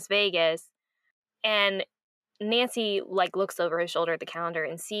in Las Vegas, and Nancy, like, looks over his shoulder at the calendar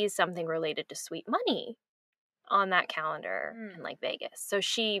and sees something related to sweet money on that calendar in, like, Vegas. So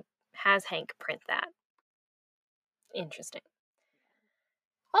she has Hank print that. Interesting.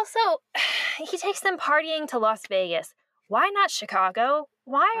 Also, he takes them partying to Las Vegas. Why not Chicago?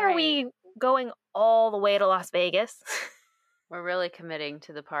 Why are we going all the way to Las Vegas? We're really committing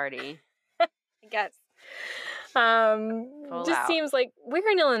to the party. I guess. Full Just out. seems like we're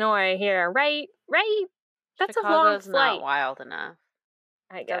in Illinois here, right? Right? That's a long Chicago's flight. not wild enough.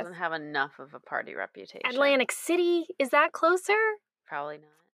 I guess. Doesn't have enough of a party reputation. Atlantic City, is that closer? Probably not.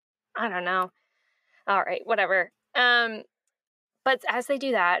 I don't know. All right, whatever. But as they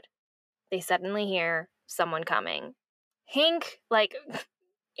do that, they suddenly hear someone coming. Hank,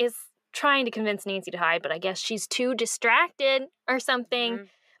 is trying to convince Nancy to hide, but I guess she's too distracted or something. Mhm.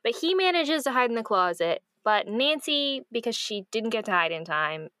 But he manages to hide in the closet. But Nancy, because she didn't get to hide in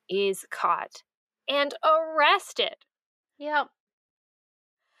time, is caught and arrested. Yep.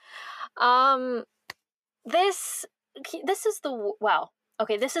 This is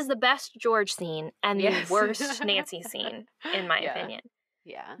this is the best George scene and Yes. the worst Nancy scene, in my opinion.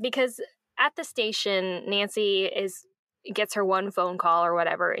 Yeah. Because at the station, Nancy gets her one phone call or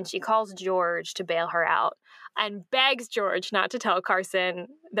whatever, and she calls George to bail her out and begs George not to tell Carson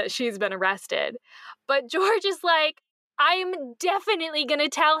that she's been arrested. But George is like, I'm definitely going to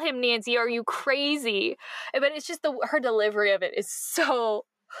tell him, Nancy. Are you crazy? But it's just her delivery of it is so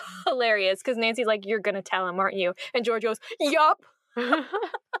hilarious because Nancy's like, you're going to tell him, aren't you? And George goes, yup. Of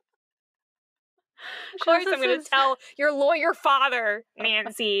course I'm going to tell your lawyer father,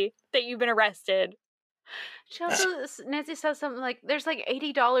 Nancy, that you've been arrested. She also, Nancy says something like, there's like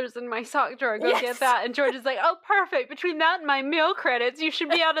 $80 in my sock drawer. Go Yes. get that. And George is like, oh, perfect. Between that and my meal credits, you should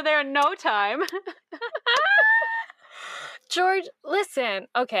be out of there in no time. George, listen,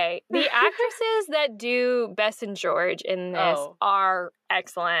 okay. The actresses that do Bess and George in this are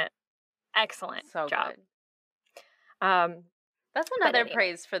excellent. Excellent So job. good. That's another anyway.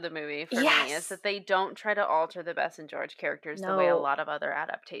 praise for the movie for me, is that they don't try to alter the Bess and George characters the way a No. lot of other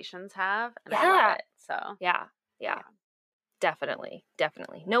adaptations have. And I Yeah. love it. So Yeah. Definitely.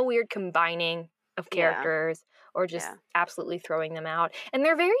 No weird combining of characters or just absolutely throwing them out. And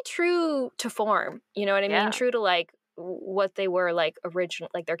they're very true to form. You know what I mean? True to like what they were like original,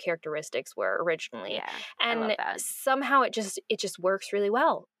 like their characteristics were originally. Yeah. And I love that. somehow it just works really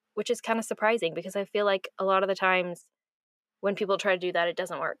well, which is kind of surprising because I feel like a lot of the times when people try to do that, it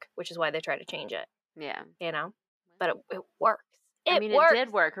doesn't work, which is why they try to change it. Yeah. You know? But it works. It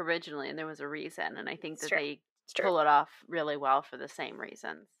did work originally, and there was a reason, and I think that they pull it off really well for the same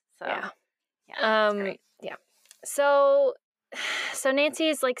reasons. So it's great. Yeah. So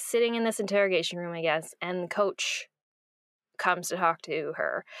Nancy's like sitting in this interrogation room, I guess, and the coach comes to talk to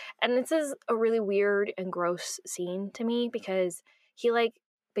her. And this is a really weird and gross scene to me because he like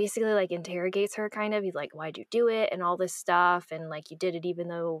basically like interrogates her kind of. He's like, why'd you do it? And all this stuff. And like, you did it even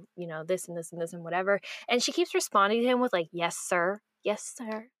though, you know, this and this and this and whatever. And she keeps responding to him with like, yes, sir. Yes,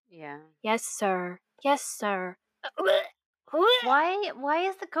 sir. Yeah. Yes, sir. Yes, sir. Why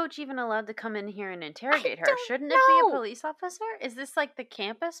is the coach even allowed to come in here and interrogate her? Shouldn't it be a police officer? Is this like the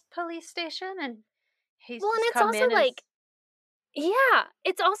campus police station? And he's well, and just it's come also in like, yeah,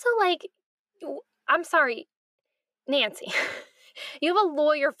 it's also like, I'm sorry, Nancy, you have a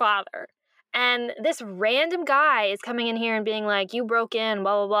lawyer father, and this random guy is coming in here and being like, you broke in,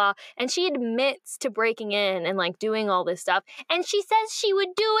 blah, blah, blah, and she admits to breaking in and like doing all this stuff, and she says she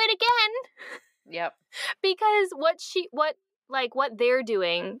would do it again. Yep. Because what they're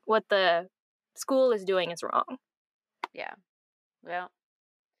doing, what the school is doing is wrong. Yeah. Well.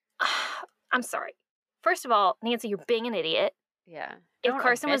 I'm sorry. First of all, Nancy, you're being an idiot. Yeah. If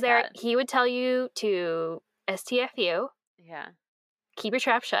Carson was there, he would tell you to STFU. Yeah. Keep your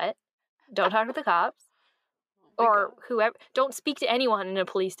trap shut. Don't talk to the cops. Or whoever. Don't speak to anyone in a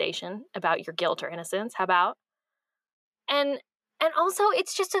police station about your guilt or innocence. How about? And also,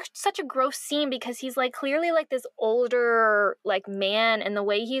 it's just such a gross scene because he's like clearly like this older like man, and the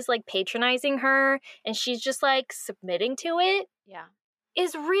way he's like patronizing her and she's just like submitting to it. Yeah.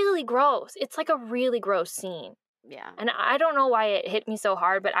 Is really gross. It's like a really gross scene. Yeah. And I don't know why it hit me so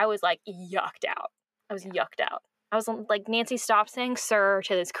hard, but I was like yucked out. I was yucked out. I was like, Nancy, stop saying sir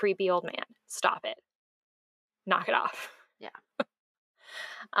to this creepy old man. Stop it. Knock it off.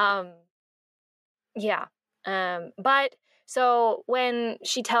 Yeah. But so when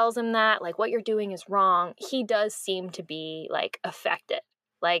she tells him that, like, what you're doing is wrong, he does seem to be like affected.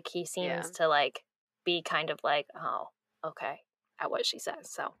 Like he seems to like be kind of like, oh, okay, at what she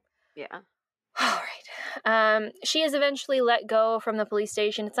says. So yeah. All right. She is eventually let go from the police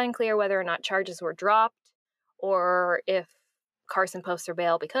station. It's unclear whether or not charges were dropped or if Carson posts her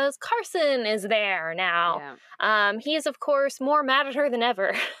bail because Carson is there now. Yeah. He is, of course, more mad at her than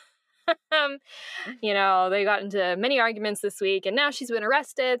ever. You know, they got into many arguments this week, and now she's been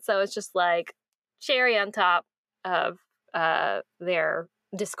arrested, so it's just like cherry on top of their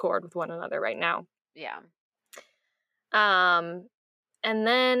discord with one another right now. Yeah. And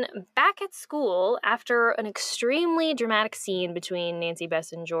then back at school, after an extremely dramatic scene between Nancy,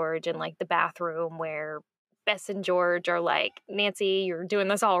 Bess, and George in like the bathroom where Bess and George are like, Nancy, you're doing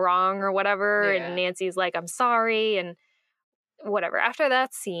this all wrong or whatever. Yeah. And Nancy's like, I'm sorry. And whatever. After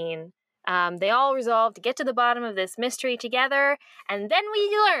that scene, they all resolve to get to the bottom of this mystery together. And then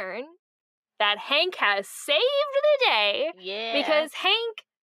we learn that Hank has saved the day. Yeah. Because Hank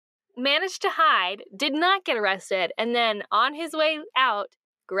managed to hide, did not get arrested, and then on his way out,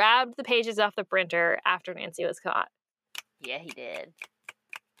 grabbed the pages off the printer after Nancy was caught. Yeah, he did.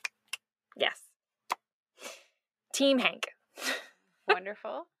 Yes. Team Hank.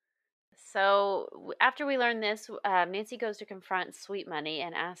 Wonderful. So after we learn this, Nancy goes to confront Sweet Money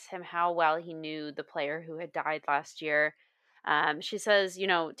and asks him how well he knew the player who had died last year. She says,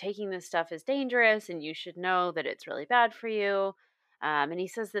 taking this stuff is dangerous and you should know that it's really bad for you. And he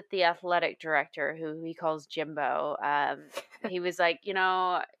says that the athletic director, who he calls Jimbo, he was like,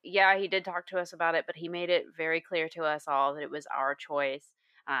 yeah, he did talk to us about it, but he made it very clear to us all that it was our choice.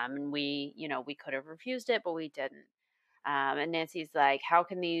 And we could have refused it, but we didn't. And Nancy's like, how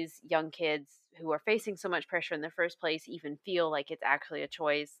can these young kids who are facing so much pressure in the first place even feel like it's actually a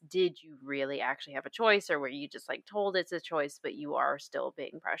choice? Did you really actually have a choice, or were you just like told it's a choice, but you are still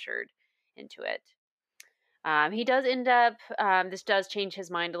being pressured into it? He does end up, this does change his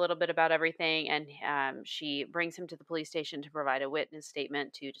mind a little bit about everything, and she brings him to the police station to provide a witness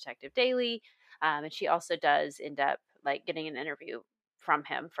statement to Detective Daly, and she also does end up like getting an interview from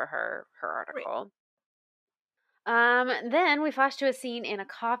him for her article. Then we flash to a scene in a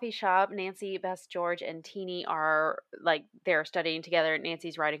coffee shop. Nancy, Bess, George, and Teeny are like, they're studying together.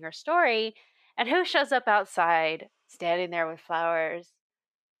 Nancy's writing her story, and who shows up outside, standing there with flowers?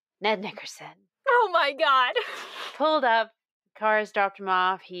 Ned Nickerson. Oh my God. Pulled up, cars dropped him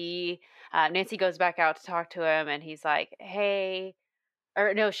off. Nancy goes back out to talk to him, and he's like, hey,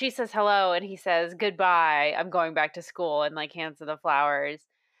 or no, she says hello, and he says, goodbye, I'm going back to school, and like hands her the flowers.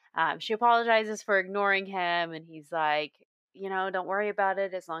 She apologizes for ignoring him, and he's like, don't worry about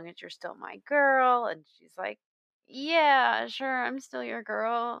it as long as you're still my girl. And she's like, yeah, sure, I'm still your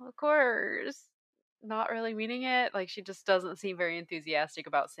girl, of course. Not really meaning it. Like, she just doesn't seem very enthusiastic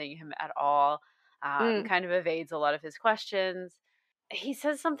about seeing him at all. Kind of evades a lot of his questions. He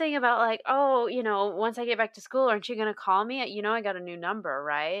says something about like, oh, once I get back to school, aren't you going to call me? I got a new number,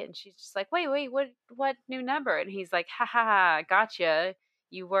 right? And she's just like, wait, what new number? And he's like, ha ha ha, gotcha.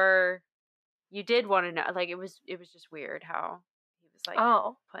 You did want to know. Like, it was just weird how he was like,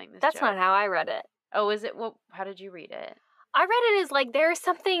 playing this that's joke. not how I read it. Oh, is it? Well, how did you read it? I read it as like, there's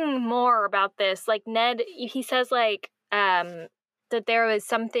something more about this. Like, Ned, he says like, that there was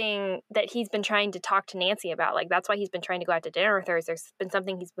something that he's been trying to talk to Nancy about. Like, that's why he's been trying to go out to dinner with her. There's been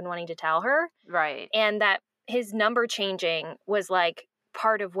something he's been wanting to tell her. Right. And that his number changing was like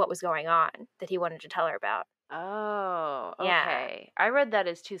part of what was going on that he wanted to tell her about. Oh, okay. Yeah. I read that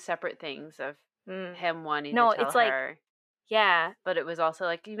as two separate things of him wanting to tell it's like, her. Yeah. But it was also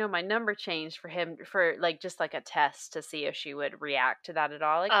like, my number changed for him for like just like a test to see if she would react to that at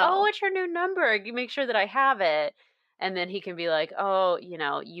all. Like, oh, what's your new number? You make sure that I have it. And then he can be like, oh,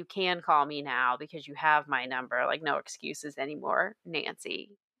 you can call me now because you have my number. Like, no excuses anymore,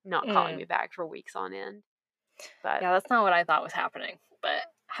 Nancy. Not calling me back for weeks on end. But yeah, that's not what I thought was happening. But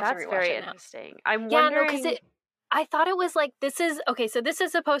I have to rewatch very it now. interesting. I'm wondering. Yeah, no, because I thought it was like, so this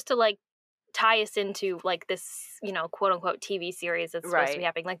is supposed to like tie us into like this, quote unquote TV series that's supposed to be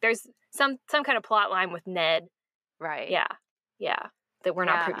happening. Like, there's some kind of plot line with Ned. Right. Yeah. Yeah. That we're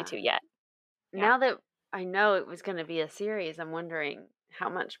not privy to yet. Yeah. Now that I know it was going to be a series, I'm wondering how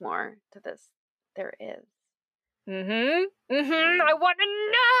much more to this there is. I want to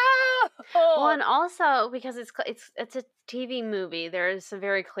know. Well, and also because it's a TV movie, there's some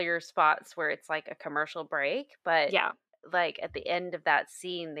very clear spots where it's like a commercial break, but like at the end of that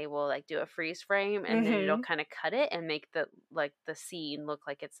scene, they will like do a freeze frame, and then it'll kind of cut it and make the scene look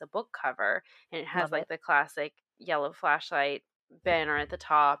like it's a book cover, and it has the classic yellow flashlight banner at the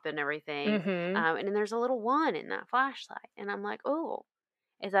top and everything. And then there's a little one in that flashlight, and I'm like, oh,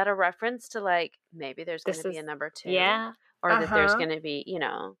 is that a reference to like maybe there's going to be a number 2? Yeah. Or that there's going to be,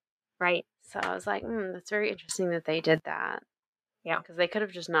 Right. So I was like, that's very interesting that they did that. Yeah. Because they could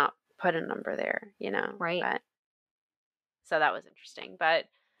have just not put a number there, Right. But, so that was interesting. But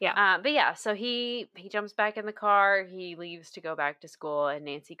yeah, so he jumps back in the car, he leaves to go back to school, and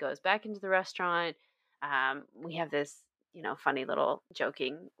Nancy goes back into the restaurant. We have this, funny little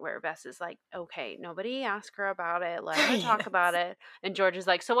joking where Bess is like, okay, nobody ask her about it, let her talk about it. And George is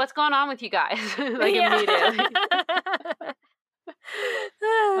like, so what's going on with you guys? Immediately.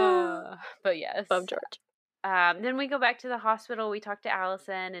 But yes. Love George. Then we go back to the hospital. We talk to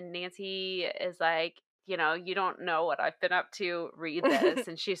Allison, and Nancy is like, you don't know what I've been up to. Read this.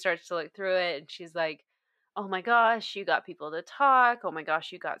 And she starts to look through it, and she's like, oh my gosh, you got people to talk. Oh my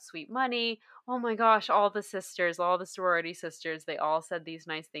gosh, you got sweet money. Oh my gosh, all the sisters, all the sorority sisters, they all said these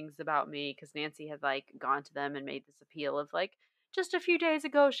nice things about me because Nancy had like gone to them and made this appeal of like, just a few days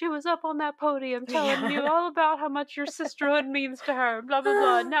ago, she was up on that podium telling you all about how much your sisterhood means to her, blah, blah,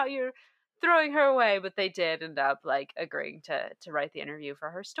 blah. Now you're throwing her away. But they did end up like agreeing to write the interview for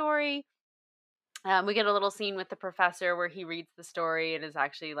her story. We get a little scene with the professor where he reads the story and is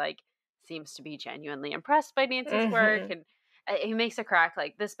actually like, seems to be genuinely impressed by Nancy's work. And he makes a crack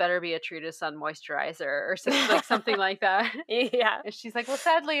like, this better be a True Sun moisturizer or something like that. Yeah. And she's like, well,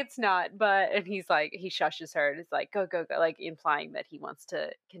 sadly it's not. And he's like, he shushes her and is like, go, go, go, like implying that he wants to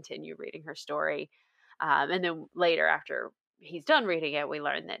continue reading her story. And then later, after he's done reading it, we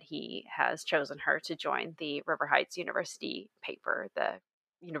learn that he has chosen her to join the River Heights University paper, the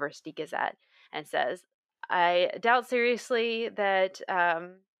University Gazette, and says, I doubt seriously that,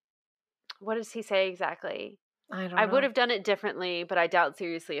 what does he say exactly? I don't I know. would have done it differently, but I doubt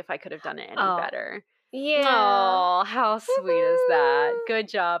seriously if I could have done it any better. Yeah. Oh, how sweet is that? Good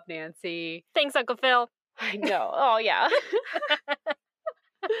job, Nancy. Thanks, Uncle Phil. I know. Oh, yeah.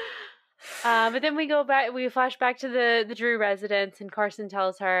 But then we flash back to the Drew residence, and Carson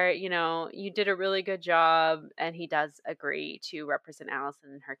tells her, you did a really good job, and he does agree to represent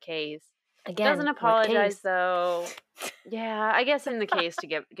Allison in her case. Again, doesn't apologize though. Yeah, I guess in the case to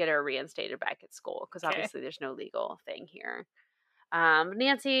get her reinstated back at school, because obviously there's no legal thing here.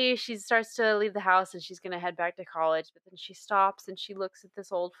 Nancy, she starts to leave the house and she's gonna head back to college, but then she stops and she looks at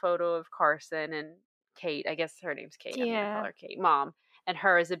this old photo of Carson and Kate. I guess her name's Kate. I'm gonna call her Kate, Mom, and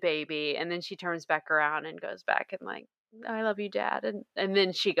her as a baby. And then she turns back around and goes back and like, I love you, Dad. And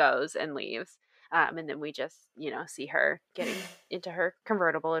then she goes and leaves. And then we just, see her getting into her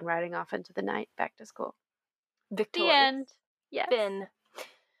convertible and riding off into the night back to school. Victorious. The end. Yes. Finn.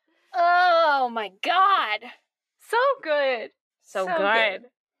 Oh my God. So good. So good.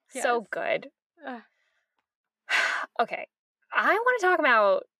 Yes. So good. Okay. I want to talk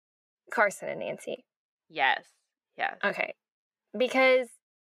about Carson and Nancy. Yes. Yes. Okay. Because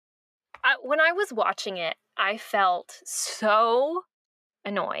when I was watching it, I felt so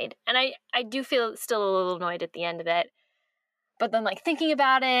annoyed. And I do feel still a little annoyed at the end of it. But then, like, thinking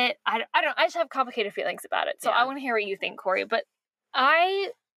about it, I just have complicated feelings about it. So I want to hear what you think, Corey. But I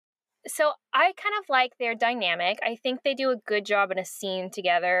kind of like their dynamic. I think they do a good job in a scene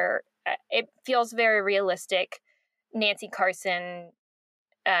together. It feels very realistic, Nancy Carson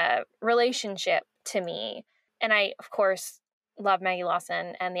relationship to me. And I, of course, love Maggie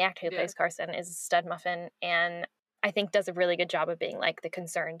Lawson, and the actor who plays Carson is a stud muffin, and I think does a really good job of being like the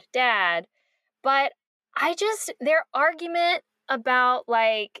concerned dad. But their argument about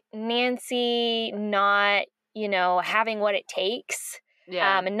like Nancy not, having what it takes,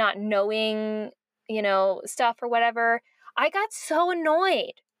 and not knowing, stuff or whatever, I got so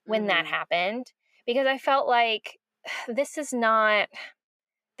annoyed when that happened, because I felt like this is not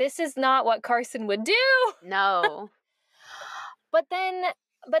what Carson would do. No.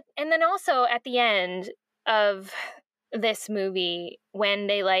 And then also at the end of this movie, when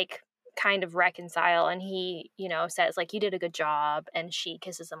they like kind of reconcile and he, says like, you did a good job, and she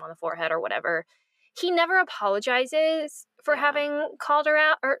kisses him on the forehead or whatever, he never apologizes for having called her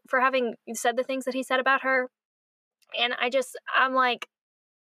out or for having said the things that he said about her. And I'm like,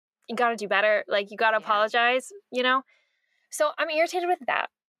 you gotta do better. Like, you gotta apologize, So I'm irritated with that.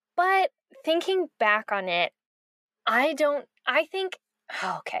 But thinking back on it, I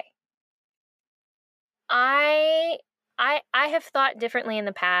have thought differently in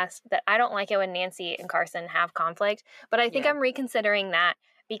the past, that I don't like it when Nancy and Carson have conflict, but I think I'm reconsidering that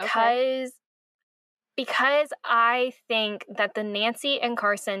because I think that the Nancy and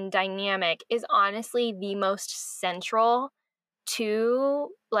Carson dynamic is honestly the most central to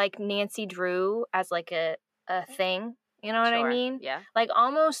like Nancy Drew as like a thing. You know what I mean? Yeah. Like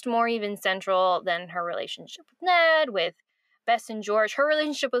almost more even central than her relationship with Ned, with Bess and George. Her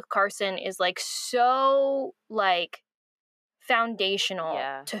relationship with Carson is like so like foundational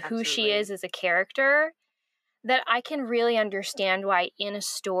to who she is as a character, that I can really understand why in a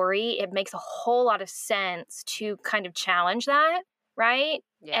story it makes a whole lot of sense to kind of challenge that, right?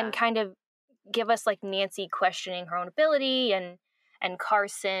 Yeah. And kind of give us like Nancy questioning her own ability, and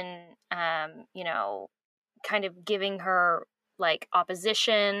Carson, kind of giving her like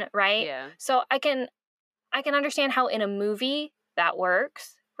opposition, right? Yeah. So I can understand how in a movie that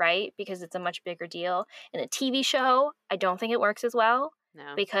works, right? Because it's a much bigger deal. In a TV show, I don't think it works as well.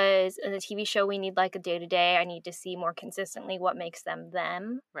 No. Because in the TV show, we need like a day-to-day. I need to see more consistently what makes them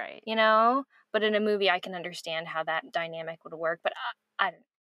them, Right. you know? But in a movie, I can understand how that dynamic would work. But I don't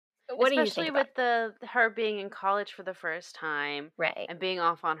know. What do you Especially think about with her being in college for the first time Right. and being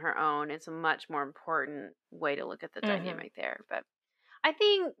off on her own, it's a much more important way to look at the Mhm. dynamic there. But I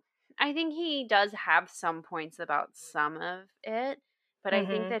think he does have some points about some of it, but I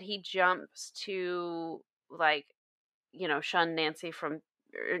think Mhm. that he jumps to like, shun Nancy from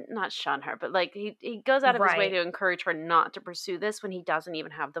not shun her, but like he goes out of his way Right. to encourage her not to pursue this when he doesn't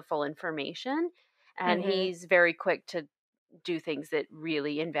even have the full information. And Mhm. he's very quick to do things that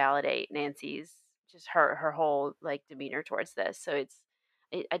really invalidate Nancy's just her whole like demeanor towards this. So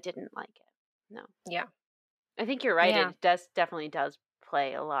I didn't like it. No. Yeah. I think you're right. Yeah. It definitely does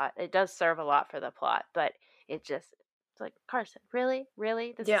play a lot. It does serve a lot for the plot, but it's like, Carson, really?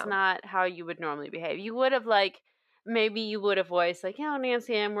 Really? This is Yeah. not how you would normally behave. You would have like maybe you would have voiced like,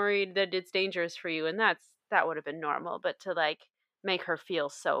 Nancy, I'm worried that it's dangerous for you, and that would have been normal, but to like make her feel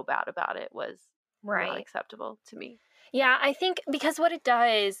so bad about it was not Right. acceptable to me. Yeah, I think because what it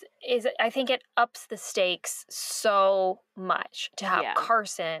does is I think it ups the stakes so much to have Yeah.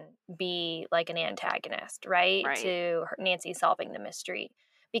 Carson be like an antagonist, right? Right. To Nancy solving the mystery.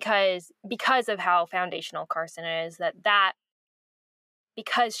 Because of how foundational Carson is,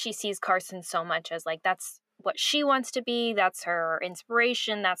 because she sees Carson so much as like that's what she wants to be, that's her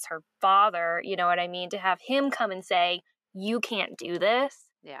inspiration, that's her father, you know what I mean? To have him come and say, "You can't do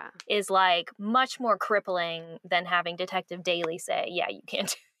this." Yeah. Is like much more crippling than having Detective Daly say, "Yeah, you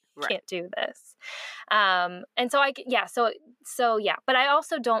can't do this." And so yeah, but I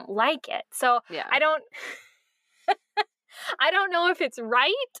also don't like it. So Yeah. I don't know if it's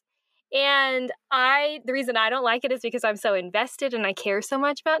right. And the reason I don't like it is because I'm so invested and I care so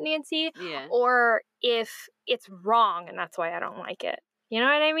much about Nancy, Yeah. or if it's wrong and that's why I don't like it. You know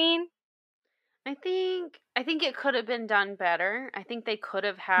what I mean? I think it could have been done better. I think they could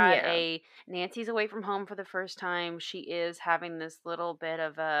have had Yeah. Nancy's away from home for the first time. She is having this little bit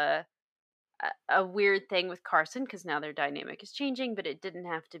of a weird thing with Carson because now their dynamic is changing, but it didn't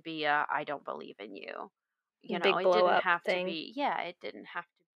have to be I don't believe in you. Big It blow didn't up have to thing. be, it didn't have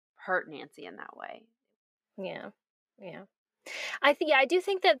to hurt Nancy in that way. Yeah. Yeah. I do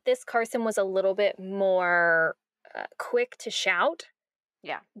think that this Carson was a little bit more quick to shout.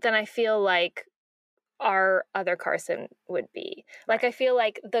 Yeah. Than I feel like our other Carson would be. Like, Right. I feel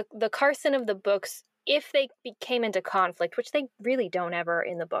like the Carson of the books, if they came into conflict, which they really don't ever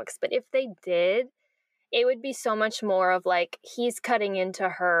in the books, but if they did, it would be so much more of like he's cutting into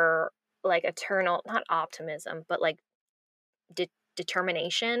her like eternal, not optimism, but like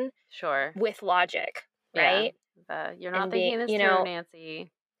determination. Sure. With logic, right? Yeah. You're not and thinking this through,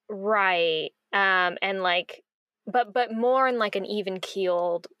 Nancy. Right. And like, but more in like an even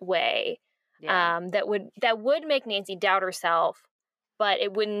keeled way. Yeah. That would make Nancy doubt herself, but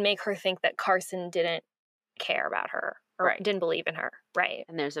it wouldn't make her think that Carson didn't care about her or Right. didn't believe in her. Right.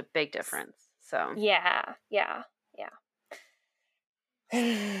 And there's a big difference. So Yeah. Yeah.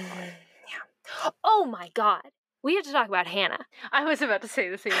 Oh my God. We have to talk about Hannah. I was about to say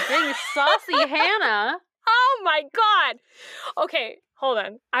the same thing. Saucy Hannah. Oh my God. Okay, hold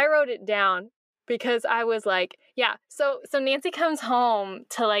on. I wrote it down because I was like, yeah. So Nancy comes home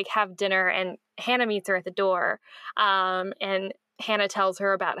to like have dinner and Hannah meets her at the door. And Hannah tells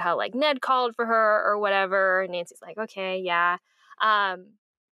her about how like Ned called for her or whatever. And Nancy's like, okay, yeah.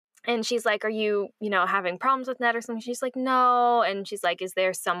 And she's like, are you, having problems with Ned or something? She's like, no. And she's like, is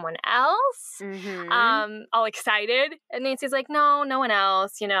there someone else? Mm-hmm. All excited. And Nancy's like, no one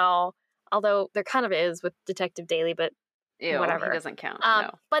else, although there kind of is with Detective Daly, but Ew, whatever. He doesn't count. No.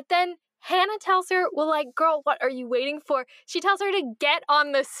 But then Hannah tells her, well, like, girl, what are you waiting for? She tells her to get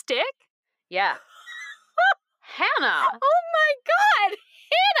on the stick. Yeah. Hannah. Oh my God.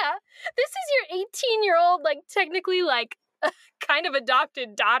 Hannah, this is your 18-year-old, like, technically, like, kind of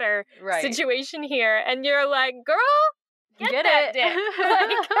adopted daughter situation here. And you're like, girl, get that dick.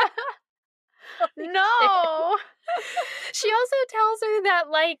 No. She also tells her that,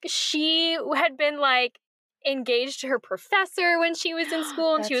 like, she had been, like, engaged to her professor when she was in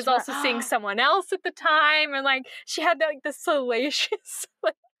school, and she was also seeing someone else at the time, and, like, she had, like, the salacious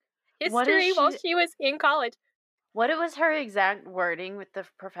like, history while she was in college. What was her exact wording with the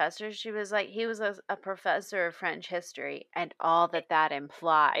professor? She was like, he was a professor of French history, and all that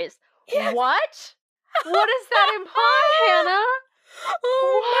implies. Yes. What? What does that imply, Hannah?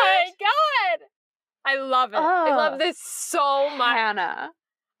 Oh my God. I love it. I love this so much. Hannah.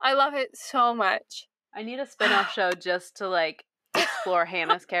 I love it so much. I need a spin-off show just to, like, explore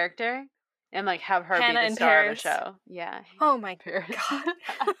Hannah's character. And, like, have her Hannah be in the star of the Paris. show. Yeah. Oh my Paris. God.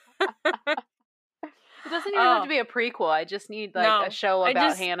 It doesn't even have to be a prequel. I just need, like, No, a show I about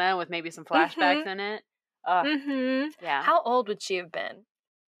just- Hannah with maybe some flashbacks in it. Yeah. How old would she have been?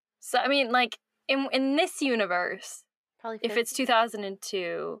 So, I mean, like, in this universe, Probably if it's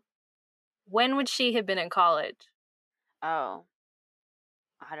 2002, when would she have been in college? Oh.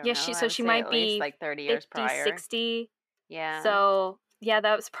 I don't Yeah, know. she I so would she say might at be least, like, 30 years 50, prior. 60. Yeah. So, yeah,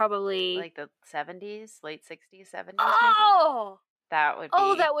 that was probably... Like the 70s, late 60s, 70s maybe? Oh! That would be...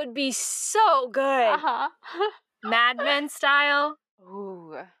 Oh, that would be so good. Uh-huh. Mad Men style. Ooh.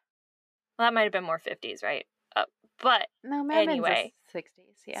 Well, that might have been more 50s, right? But No, Mad Men's anyway. is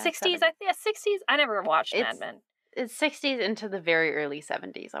 60s, yeah. 60s, 70s. 60s? I never watched Mad It's- Men. It's 60s into the very early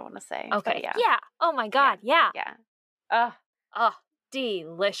 70s, I want to say. Okay. But yeah. Yeah. Oh my God. Yeah. Yeah. Oh,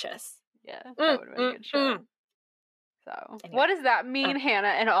 delicious. Yeah. That would have been a good show. So, Anyway. what does that mean, Hannah,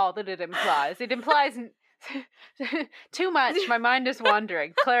 and all that it implies? It implies too much. My mind is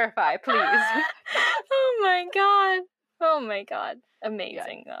wandering. Clarify, please. Oh my God. Oh my God.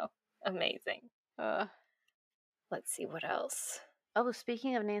 Amazing, though. Amazing. Let's see what else. Oh,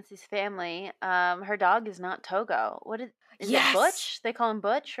 speaking of Nancy's family, her dog is not Togo. What is Yes. it Butch? They call him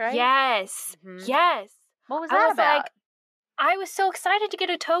Butch, right? Yes. Mhm. Yes. What was I that was about? like, I was so excited to get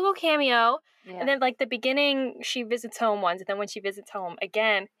a Togo cameo. Yeah. And then, like, the beginning, she visits home once. And then when she visits home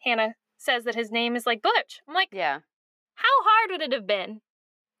again, Hannah says that his name is, like, Butch. I'm like, yeah. how hard would it have been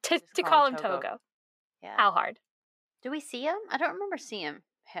to Just call him Togo? Yeah. How hard? Do we see him? I don't remember seeing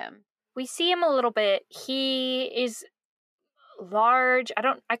him. We see him a little bit. He is large.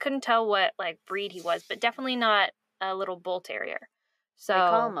 I couldn't tell what, like, breed he was, but definitely not a little bull terrier. So They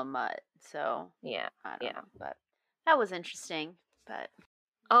call him a mutt, so yeah. I don't Yeah. know. But that was interesting. But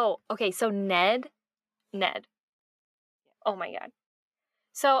Oh, okay. So Ned. Oh my God.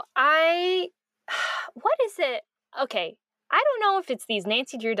 So what is it? Okay. I don't know if it's these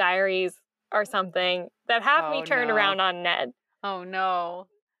Nancy Drew diaries or something that have me turn no. around on Ned. Oh no.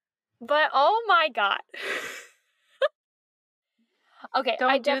 But oh my God. Okay, Don't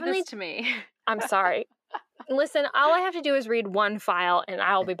I do definitely this to me. I'm sorry. Listen, all I have to do is read one file and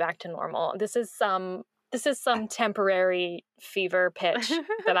I'll be back to normal. This is some temporary fever pitch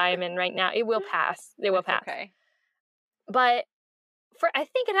that I am in right now. It will pass. It will It's pass. Okay. But I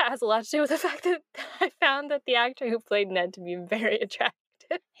think it has a lot to do with the fact that I found that the actor who played Ned to be very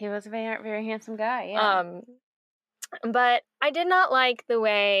attractive. He was a very, very handsome guy, yeah. But I did not like the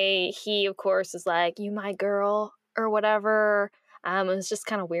way he, of course, is like, "You my girl," or whatever. It was just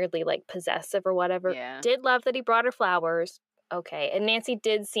kind of weirdly, like, possessive or whatever. Yeah. Did love that he brought her flowers. Okay. And Nancy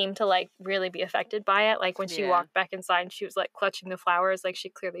did seem to, like, really be affected by it. Like, when she Yeah. walked back inside and she was, like, clutching the flowers, like, she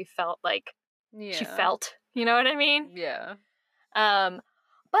clearly felt like she felt. You know what I mean? Yeah.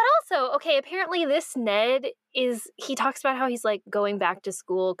 But also, okay, apparently this Ned he talks about how he's, like, going back to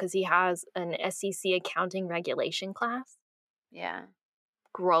school because he has an SEC accounting regulation class. Yeah.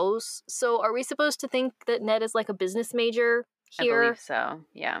 Gross. So are we supposed to think that Ned is, like, a business major here? I believe so,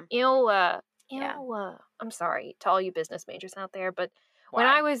 yeah. Ew, I'm sorry to all you business majors out there, but when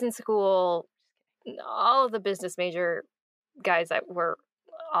Why? I was in school, all of the business major guys that were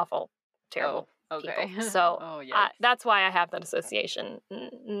awful, terrible okay. people. So yikes. that's why I have that association.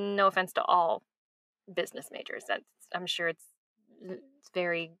 No offense to all business majors. I'm sure it's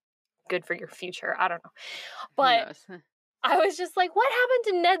very good for your future. I don't know. Who But knows? I was just like, what happened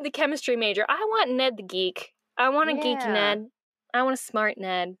to Ned the chemistry major? I want Ned the geek. I want a geeky Yeah. Ned. I want a smart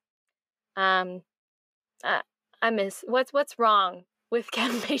Ned. I miss what's wrong with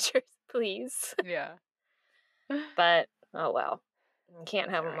chem majors, please. Yeah. But oh well, you can't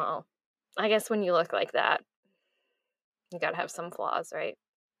have them alright. all. I guess when you look like that, you gotta have some flaws, right?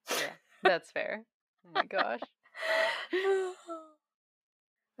 Yeah, that's fair. Oh my gosh.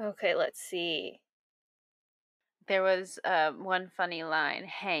 Okay, let's see. There was one funny line.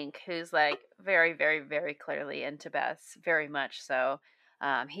 Hank, who's like very, very, very clearly into Bess, very much so.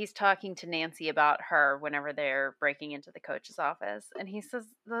 He's talking to Nancy about her whenever they're breaking into the coach's office, and he says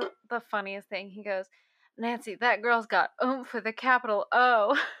the funniest thing. He goes, "Nancy, that girl's got oomph with a capital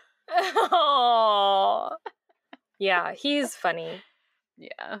O." Oh, yeah, he's funny.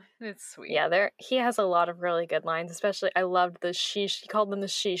 Yeah, it's sweet. Yeah, he has a lot of really good lines. Especially, I loved he called them the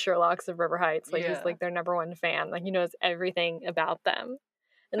she Sherlocks of River Heights. Like, he's Yeah. like their number one fan. Like, he knows everything about them.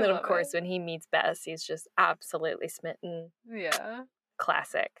 And I then, of love course, when he meets Bess, he's just absolutely smitten. Yeah.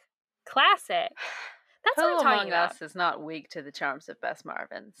 Classic. That's what Who I'm talking among about. us is not weak to the charms of Bess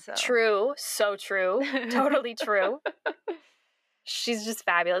Marvin? So True. So true. Totally true. She's just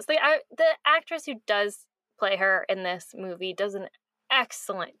fabulous. Like, the actress who does play her in this movie does an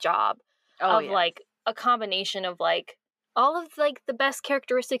excellent job. of yes. like a combination of like all of like the best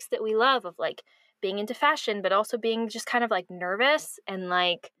characteristics that we love of like being into fashion, but also being just kind of like nervous and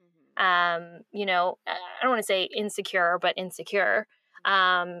like, you know, I don't want to say insecure, but insecure.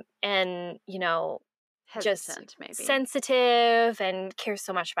 And, you know, Hesitant, just maybe. sensitive and cares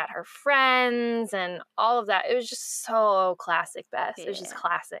so much about her friends and all of that. It was just so classic, Bess. It was just Yeah.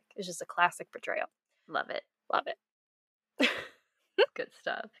 classic. It was just a classic portrayal. Love it. Love it. Good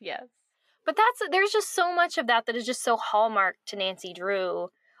stuff. Yes. But there's just so much of that is just so hallmark to Nancy Drew.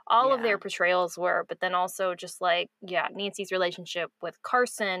 All of Yeah. their portrayals were, but then also just like, yeah, Nancy's relationship with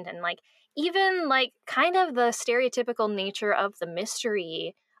Carson and like even like kind of the stereotypical nature of the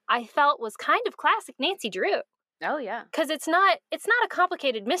mystery, I felt was kind of classic Nancy Drew. Oh, yeah. Because it's not a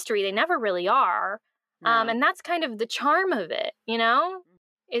complicated mystery. They never really are. No. And that's kind of the charm of it, you know,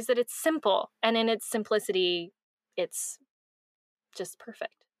 is that it's simple. And in its simplicity, it's just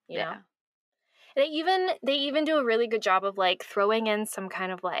perfect, you know? They even do a really good job of like throwing in some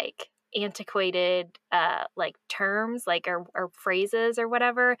kind of like antiquated like terms like or phrases or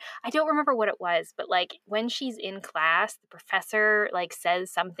whatever. I don't remember what it was, but like when she's in class, the professor like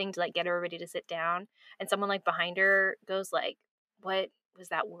says something to like get everybody to sit down, and someone like behind her goes like, "What was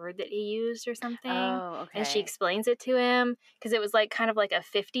that word that he used or something?" Oh, okay. And she explains it to him because it was like kind of like a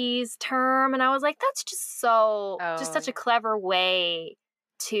 50s term, and I was like, that's just just such a clever way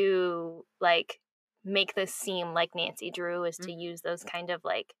to like make this seem like Nancy Drew is to use those kind of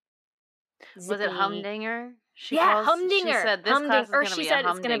like zippy... Was it humdinger? Humdinger. She said this class is or going to she be said a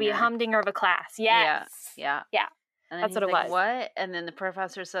it's going to be a humdinger. humdinger of a class. Yes. Yeah. Yeah. And then That's he's what it like, was. what? And then the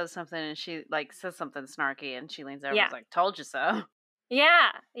professor says something, and she like says something snarky, and she leans over Yeah. and is like, "Told you so."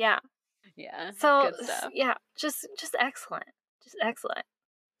 Yeah. Yeah. Yeah. So good stuff. yeah, just excellent. Just excellent.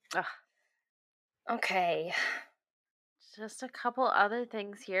 Ugh. Okay. Just a couple other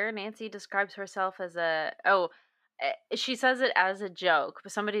things here. Nancy describes herself as she says it as a joke,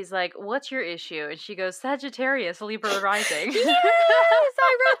 but somebody's like, "What's your issue?" And she goes, "Sagittarius, Libra rising." Yes,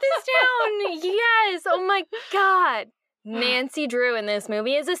 I wrote this down. Yes. Oh my God. Nancy Drew in this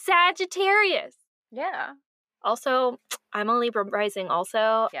movie is a Sagittarius. Yeah. Also, I'm a Libra rising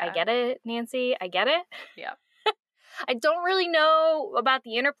also. Yeah. I get it, Nancy. I get it. Yeah. I don't really know about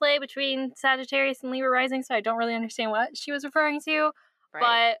the interplay between Sagittarius and Libra rising, so I don't really understand what she was referring to.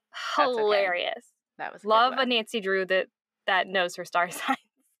 Right. But hilarious. Okay. That was a Love good a one. Nancy Drew that knows her star sign.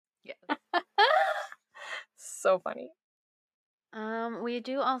 Yeah. So funny. We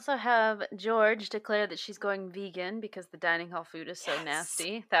do also have George declare that she's going vegan because the dining hall food is so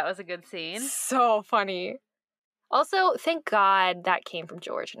nasty. That was a good scene. So funny. Also, thank God that came from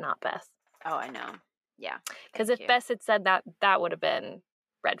George and not Beth. Oh, I know. Yeah. Because if Beth had said that, that would have been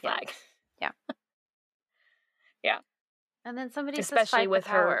red flag. Yeah. Yeah. And then somebody Especially says fight with the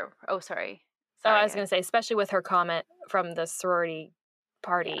power. her. Oh, sorry. I was going to say, especially with her comment from the sorority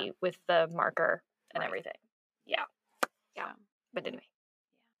party with the marker and everything. Yeah. Yeah. But anyway.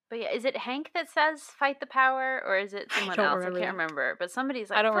 But yeah, is it Hank that says fight the power, or is it someone else? I can't remember. But somebody's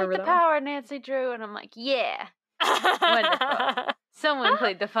like, fight the power, Nancy Drew. And I'm like, yeah. Wonderful. Someone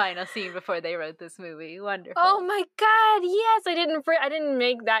played the final scene before they wrote this movie. Wonderful. Oh my God. Yes. I didn't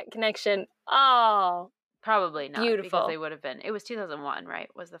make that connection. Oh. Probably not. Beautiful. Because they would have been. It was 2001, right?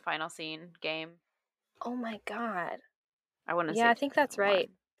 Was the final scene game. Oh my God. I want to say. Yeah, I think that's right.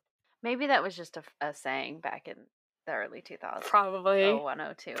 Maybe that was just a saying back in the early 2000s. Probably.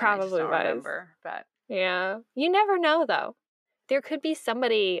 0102. Probably I just don't was. remember. But yeah. You never know, though. There could be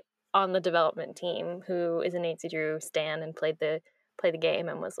somebody on the development team who is a Nancy Drew stan and played the game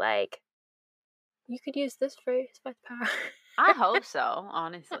and was like, you could use this phrase, fight the power. I hope so,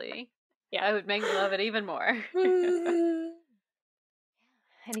 honestly. Yeah. That would make me love it even more.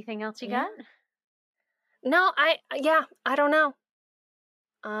 Anything else you got? No, I don't know.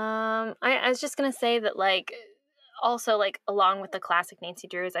 I was just gonna say that, like, also, like, along with the classic Nancy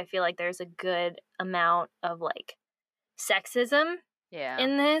Drews, I feel like there's a good amount of, like, sexism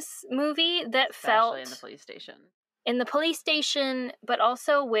in this movie that Especially felt... in the police station. In the police station, but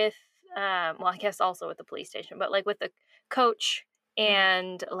also with, well, I guess also with the police station, but, like, with the coach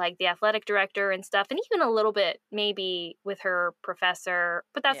and, like, the athletic director and stuff, and even a little bit maybe with her professor,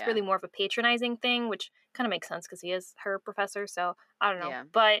 but that's really more of a patronizing thing, which kind of makes sense because he is her professor, so I don't know. Yeah.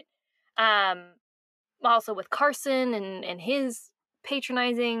 But also with Carson and his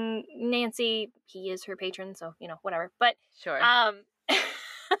patronizing Nancy, he is her patron, so, you know, whatever. But sure.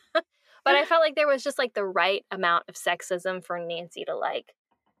 but I felt like there was just, like, the right amount of sexism for Nancy to, like,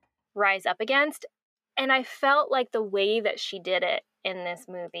 rise up against. And I felt like the way that she did it in this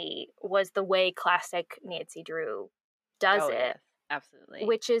movie was the way classic Nancy Drew does it. Absolutely.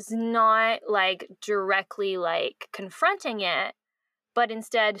 which is not like directly like confronting it, but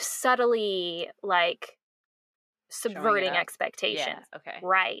instead subtly like subverting expectations. Yeah, okay.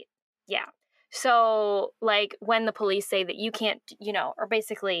 Right. Yeah. So like when the police say that you can't, or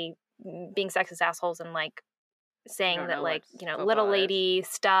basically being sexist assholes and like saying that like, little lady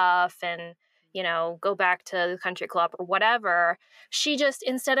stuff and, go back to the country club or whatever, she just,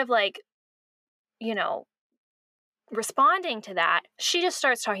 instead of like, responding to that, she just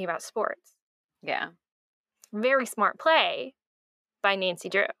starts talking about sports. Yeah. Very smart play by Nancy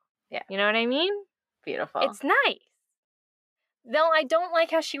Drew. Yeah. You know what I mean? Beautiful. It's nice. Though I don't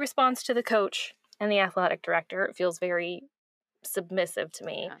like how she responds to the coach and the athletic director. It feels very submissive to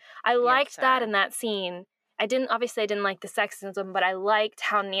me. Yeah. I liked that in that scene. I didn't like the sexism, but I liked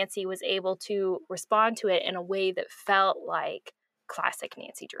how Nancy was able to respond to it in a way that felt like classic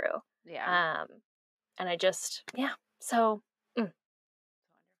Nancy Drew. Yeah. And I just, so,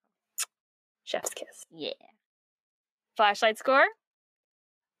 chef's kiss. Yeah. Flashlight score?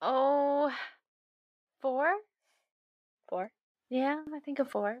 Oh, 4? 4? Yeah, I think a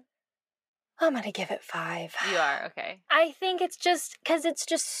 4. I'm going to give it 5. You are, okay. I think it's just, because it's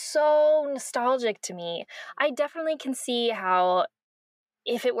just so nostalgic to me. I definitely can see how,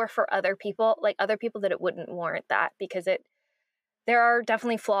 if it were for other people, that it wouldn't warrant that, because there are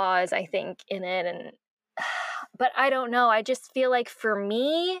definitely flaws, I think, in it, but I don't know. I just feel like for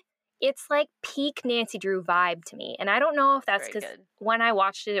me, it's like peak Nancy Drew vibe to me. And I don't know if that's because when I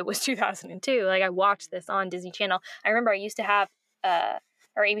watched it, it was 2002. Like I watched this on Disney Channel. I remember I used to have,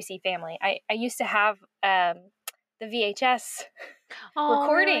 or ABC Family. I used to have the VHS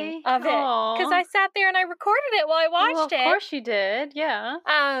recording of it. Because I sat there and I recorded it while I watched it. Of course you did, yeah.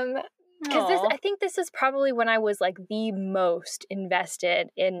 Because I think this is probably when I was like the most invested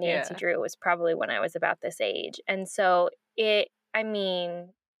in Nancy Drew. Was probably when I was about this age. And so I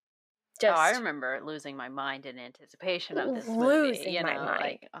remember losing my mind in anticipation of this movie. Losing my mind.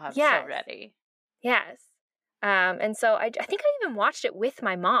 Like, I'm so ready. Yes. And so I think I even watched it with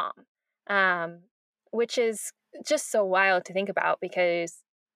my mom, which is just so wild to think about because,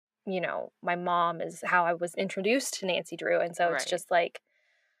 my mom is how I was introduced to Nancy Drew. And so it's just like,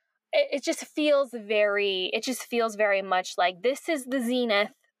 it just feels very much like this is the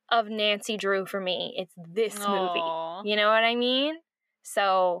zenith of Nancy Drew for me. It's this movie. You know what I mean?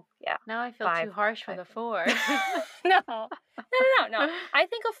 So, yeah. Now I feel 5, too harsh with a 4. No. I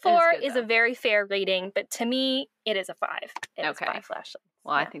think a 4 is a very fair rating, but to me, it is a 5. It's 5 flashlights.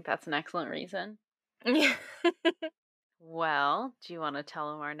 Well, I think that's an excellent reason. Well, do you want to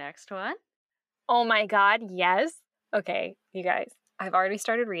tell them our next one? Oh my God, yes. Okay, you guys. I've already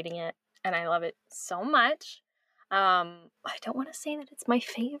started reading it, and I love it so much. I don't want to say that it's my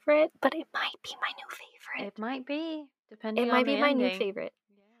favorite, but it might be my new favorite. It might be, depending on the ending. It might be my new favorite.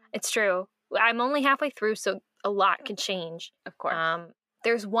 Yeah. It's true. I'm only halfway through, so a lot can change. Of course.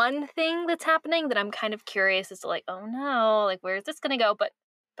 There's one thing that's happening that I'm kind of curious as to, like, oh no, like, where is this going to go? But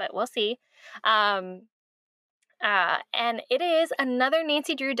we'll see. And it is another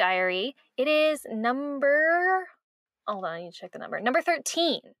Nancy Drew diary. It is hold on, I need to check the number. Number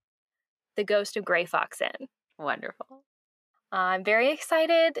 13, The Ghost of Grey Fox Inn. Wonderful. I'm very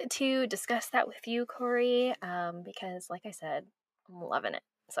excited to discuss that with you, Corey, because, like I said, I'm loving it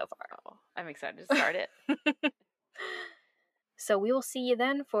so far. Oh, I'm excited to start it. So we will see you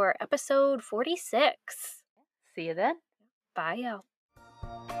then for episode 46. See you then. Bye, y'all.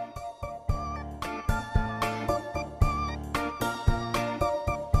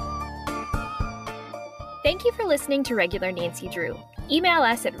 Thank you for listening to Regular Nancy Drew. Email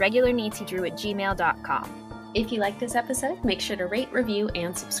us at regularnancydrew@gmail.com. If you like this episode, make sure to rate, review,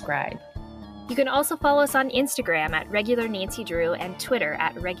 and subscribe. You can also follow us on Instagram at Regular Nancy Drew and Twitter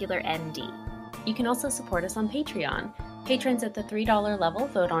at RegularND. You can also support us on Patreon. Patrons at the $3 level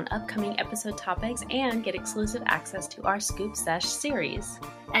vote on upcoming episode topics and get exclusive access to our Scoop Sesh series.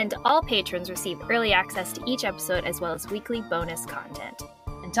 And all patrons receive early access to each episode as well as weekly bonus content.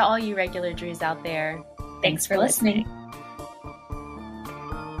 And to all you regular Drews out there, thanks for listening.